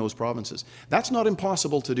staying in those provinces. That's not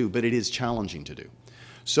impossible to do, but it is challenging to do.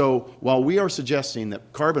 So while we are suggesting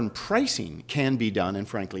that carbon pricing can be done, and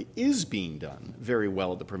frankly is being done very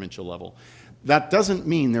well at the provincial level, that doesn't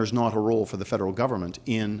mean there's not a role for the federal government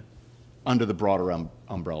under the broader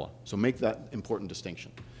umbrella. So make that important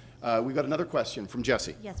distinction. We've got another question from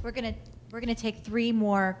Jesse. Yes, we're gonna take 3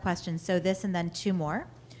 more questions. So this and then 2 more.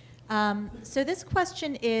 So this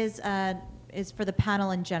question is for the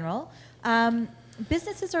panel in general.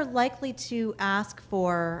 Businesses are likely to ask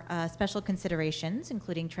for special considerations,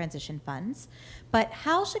 including transition funds. But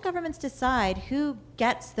how should governments decide who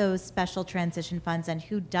gets those special transition funds and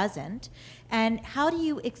who doesn't? And how do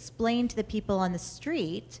you explain to the people on the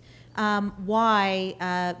street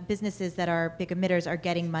why businesses that are big emitters are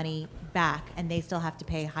getting money back and they still have to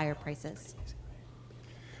pay higher prices?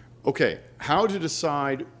 Okay, how to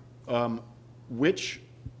decide which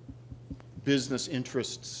business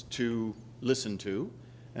interests to listen to,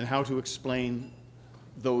 and how to explain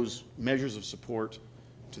those measures of support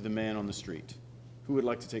to the man on the street. Who would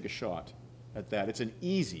like to take a shot at that? It's an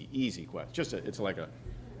easy question. It's like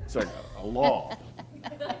a law.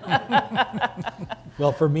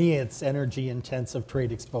 Well, for me, it's energy-intensive,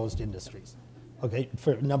 trade-exposed industries. Okay,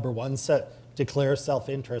 for number one, declare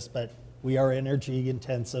self-interest, but we are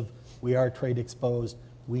energy-intensive, we are trade-exposed,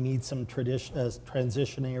 we need some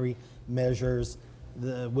transitionary measures.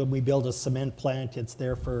 When we build a cement plant, it's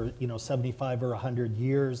there for 75 or 100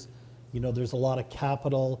 years. There's a lot of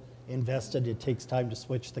capital invested. It takes time to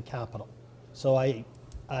switch the capital. So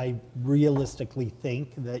I realistically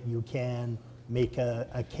think that you can make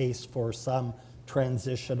a case for some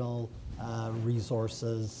transitional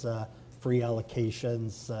resources, free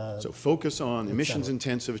allocations. So focus on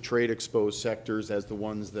emissions-intensive, trade-exposed sectors as the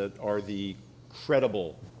ones that are the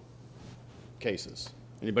credible cases.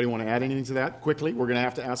 Anybody want to add anything to that quickly? We're going to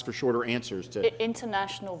have to ask for shorter answers to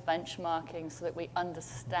international benchmarking, so that we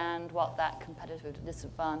understand what that competitive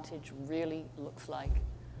disadvantage really looks like.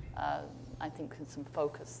 I think with some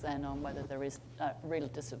focus then on whether there is a real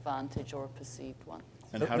disadvantage or a perceived one.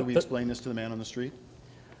 And how do we explain this to the man on the street?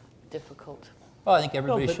 Difficult. Well, I think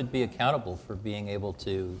everybody should be accountable for being able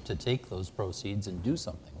to take those proceeds and do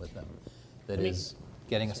something with them that is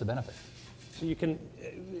getting us a benefit. So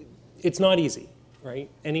it's not easy.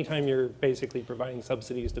 Right? Anytime you're basically providing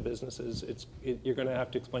subsidies to businesses, you're going to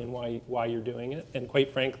have to explain why you're doing it. And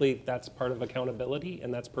quite frankly, that's part of accountability,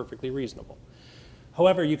 and that's perfectly reasonable.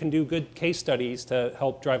 However, you can do good case studies to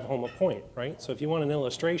help drive home a point, right? So if you want an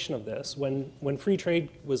illustration of this, when free trade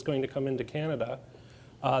was going to come into Canada,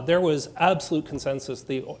 there was absolute consensus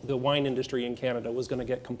the wine industry in Canada was going to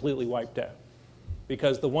get completely wiped out,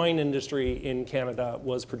 because the wine industry in Canada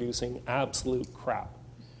was producing absolute crap.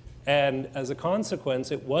 And as a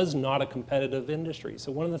consequence, it was not a competitive industry.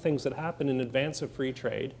 So one of the things that happened in advance of free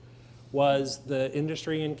trade was the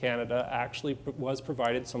industry in Canada actually was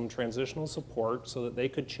provided some transitional support so that they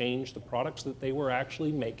could change the products that they were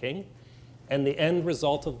actually making. And the end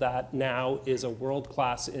result of that now is a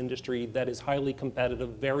world-class industry that is highly competitive,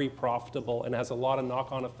 very profitable, and has a lot of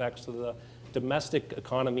knock-on effects to the domestic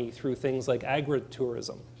economy through things like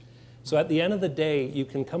agritourism. So at the end of the day, you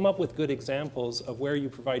can come up with good examples of where you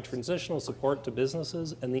provide transitional support to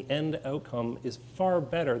businesses, and the end outcome is far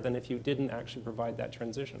better than if you didn't actually provide that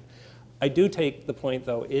transition. I do take the point,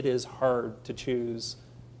 though, it is hard to choose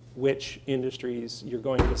which industries you're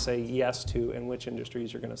going to say yes to and which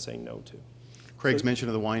industries you're going to say no to. Craig's mention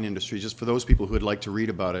of the wine industry, just for those people who would like to read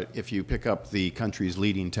about it, if you pick up the country's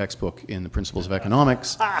leading textbook in the Principles of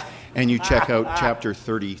Economics and you check out chapter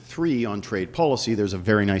 33 on trade policy, there's a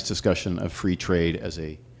very nice discussion of free trade as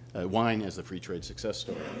wine as a free trade success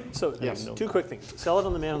story. So yes, 2 quick things. Sell it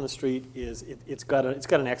on the man on the street is it's got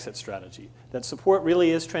an exit strategy. That support really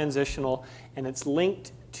is transitional, and it's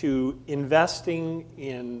linked to investing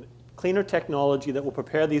in cleaner technology that will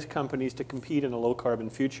prepare these companies to compete in a low-carbon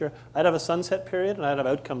future. I'd have a sunset period, and I'd have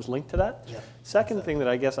outcomes linked to that. Yeah. Second thing that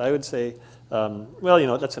I guess I would say,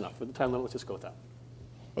 well, that's enough. For the time limit, let's just go with that.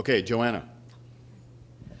 Okay, Joanna.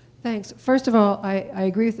 Thanks. First of all, I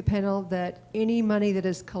agree with the panel that any money that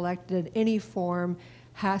is collected in any form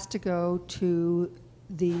has to go to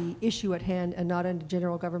the issue at hand and not into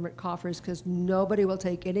general government coffers, because nobody will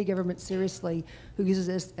take any government seriously who uses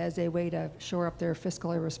this as a way to shore up their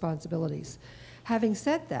fiscal responsibilities. Having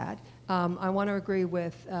said that, I want to agree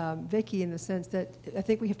with Vicky in the sense that I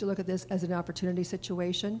think we have to look at this as an opportunity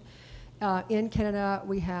situation. In Canada,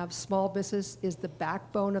 we have small business is the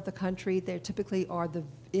backbone of the country. They typically are the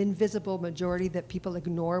invisible majority that people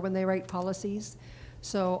ignore when they write policies.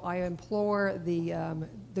 So I implore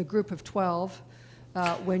the group of 12,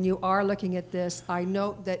 when you are looking at this, I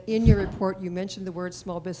note that in your report you mentioned the word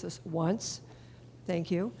small business once.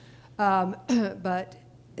 Thank you. But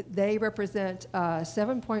they represent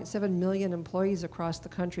 7.7 million employees across the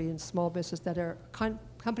country in small business that are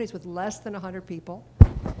companies with less than 100 people.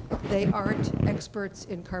 They aren't experts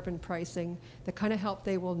in carbon pricing. The kind of help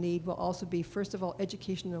they will need will also be, first of all,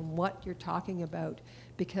 education on what you're talking about,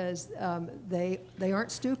 because they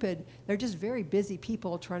aren't stupid. They're just very busy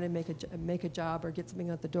people trying to make a job or get something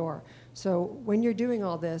out the door. So when you're doing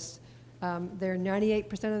all this, they're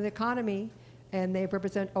 98% of the economy, and they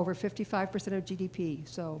represent over 55% of GDP.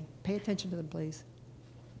 So pay attention to them, please.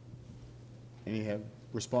 Any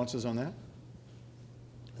responses on that?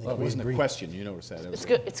 Well, it wasn't a question. You noticed that. It's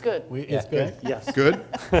good. It's good. It's good. Yes. Good.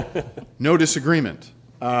 No disagreement.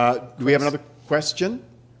 Do we have another question?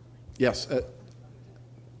 Yes.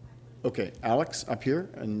 Okay, Alex up here,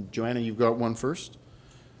 and Joanna, you've got one first.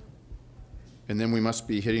 And then we must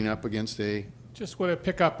be hitting up against a... Just want to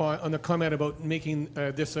pick up on the comment about making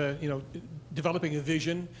developing a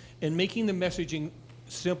vision and making the messaging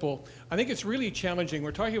simple. I think it's really challenging.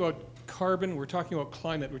 We're talking about carbon, we're talking about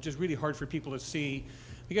climate, which is really hard for people to see.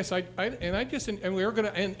 I guess and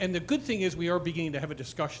the good thing is we are beginning to have a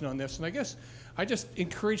discussion on this, and I guess I just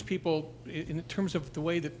encourage people in terms of the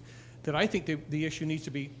way that I think the issue needs to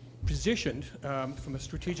be positioned from a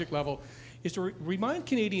strategic level, is to remind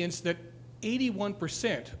Canadians that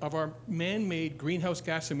 81% of our man-made greenhouse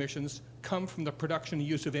gas emissions come from the production and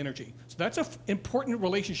use of energy. So that's an important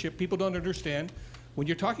relationship people don't understand. When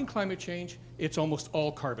you're talking climate change, it's almost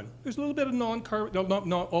all carbon. There's a little bit of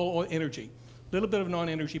not all energy. A little bit of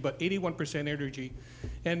non-energy, but 81% energy.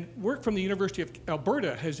 And work from the University of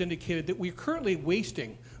Alberta has indicated that we're currently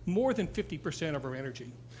wasting more than 50% of our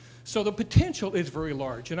energy. So the potential is very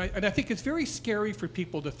large. And I think it's very scary for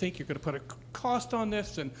people to think you're going to put a cost on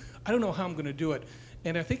this, and I don't know how I'm going to do it.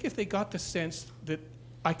 And I think if they got the sense that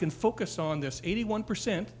I can focus on this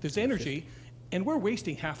 81%, this energy, and we're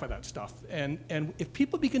wasting half of that stuff. And if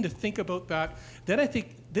people begin to think about that, then I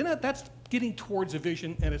think that's getting towards a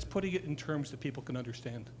vision, and it's putting it in terms that people can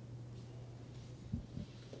understand.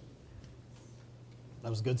 That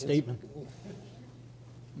was a good statement.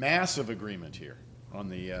 Massive agreement here on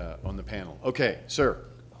the panel. Okay, sir.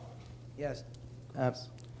 Yes.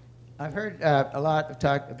 I've heard a lot of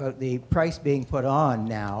talk about the price being put on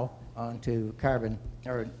now onto carbon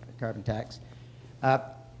tax.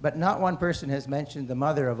 But not one person has mentioned the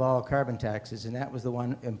mother of all carbon taxes, and that was the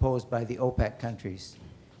one imposed by the OPEC countries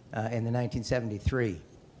in the 1973,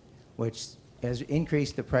 which has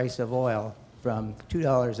increased the price of oil from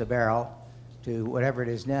 $2 a barrel to whatever it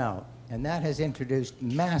is now. And that has introduced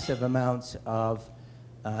massive amounts of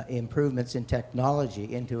improvements in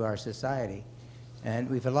technology into our society. And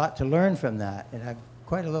we've a lot to learn from that. And I'm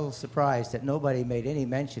quite a little surprised that nobody made any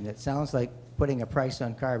mention. It sounds like putting a price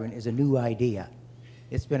on carbon is a new idea.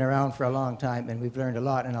 It's been around for a long time, and we've learned a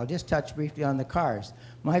lot. And I'll just touch briefly on the cars.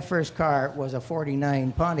 My first car was a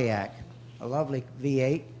 '49 Pontiac, a lovely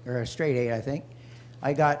V8, or a straight 8, I think.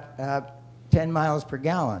 I got 10 miles per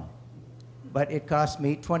gallon, but it cost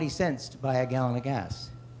me 20 cents to buy a gallon of gas.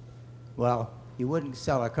 Well, you wouldn't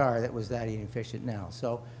sell a car that was that inefficient now.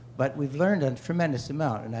 So, but we've learned a tremendous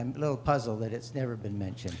amount, and I'm a little puzzled that it's never been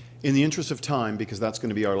mentioned. In the interest of time, because that's going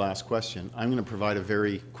to be our last question, I'm going to provide a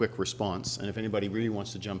very quick response, and if anybody really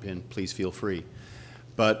wants to jump in, please feel free.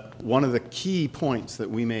 But one of the key points that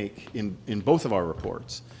we make in both of our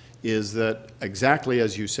reports is that, exactly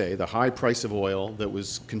as you say, the high price of oil that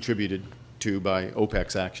was contributed to by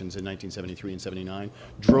OPEC's actions in 1973 and 79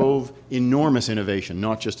 drove enormous innovation,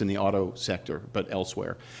 not just in the auto sector, but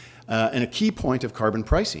elsewhere. And a key point of carbon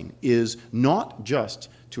pricing is not just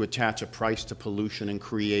to attach a price to pollution and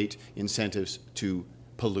create incentives to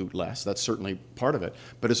pollute less. That's certainly part of it,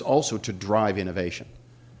 but it's also to drive innovation.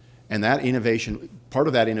 And that innovation, part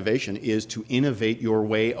of that innovation is to innovate your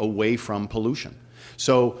way away from pollution.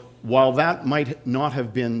 So while that might not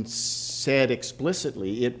have been said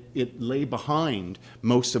explicitly, it lay behind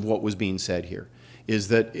most of what was being said here, is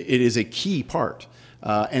that it is a key part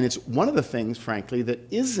And it's one of the things, frankly, that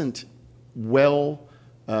isn't well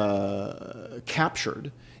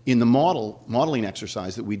captured in the modeling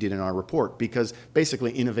exercise that we did in our report, because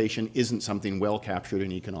basically innovation isn't something well captured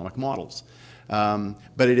in economic models.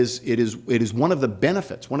 But it is one of the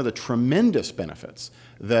benefits, one of the tremendous benefits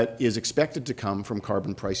that is expected to come from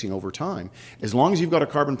carbon pricing over time. As long as you've got a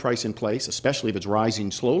carbon price in place, especially if it's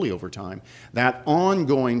rising slowly over time, that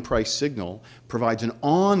ongoing price signal provides an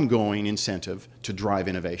ongoing incentive to drive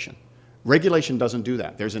innovation. Regulation doesn't do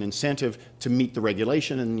that. There's an incentive to meet the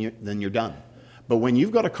regulation, and then you're done. But when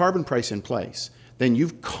you've got a carbon price in place, then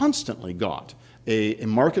you've constantly got a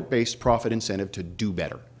market-based profit incentive to do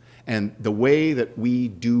better. And the way that we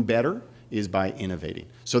do better is by innovating.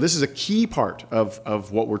 So this is a key part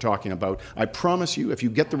of what we're talking about. I promise you, if you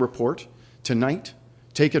get the report tonight,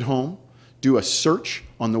 take it home, do a search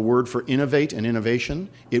on the word for innovate and innovation.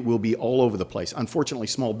 It will be all over the place. Unfortunately,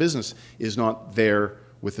 small business is not there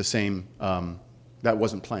with the same, that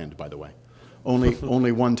wasn't planned, by the way.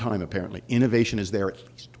 Only one time, apparently. Innovation is there at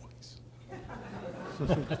least twice.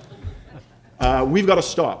 We've got to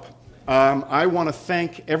stop. I want to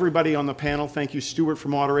thank everybody on the panel. Thank you, Stuart, for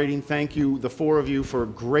moderating. Thank you, the four of you, for a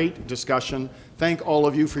great discussion. Thank all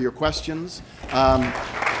of you for your questions. I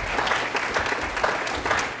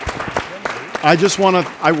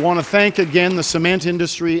want to thank again the cement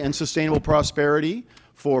industry and Sustainable Prosperity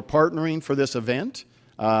for partnering for this event,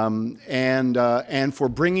 and for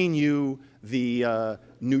bringing you the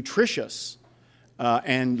nutritious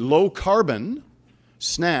and low-carbon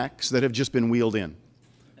snacks that have just been wheeled in.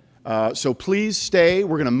 So please stay.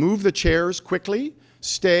 We're going to move the chairs quickly.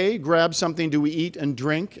 Stay, grab something to eat and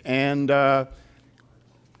drink, and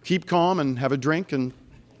keep calm and have a drink and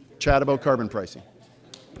chat about carbon pricing.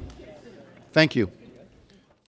 Thank you.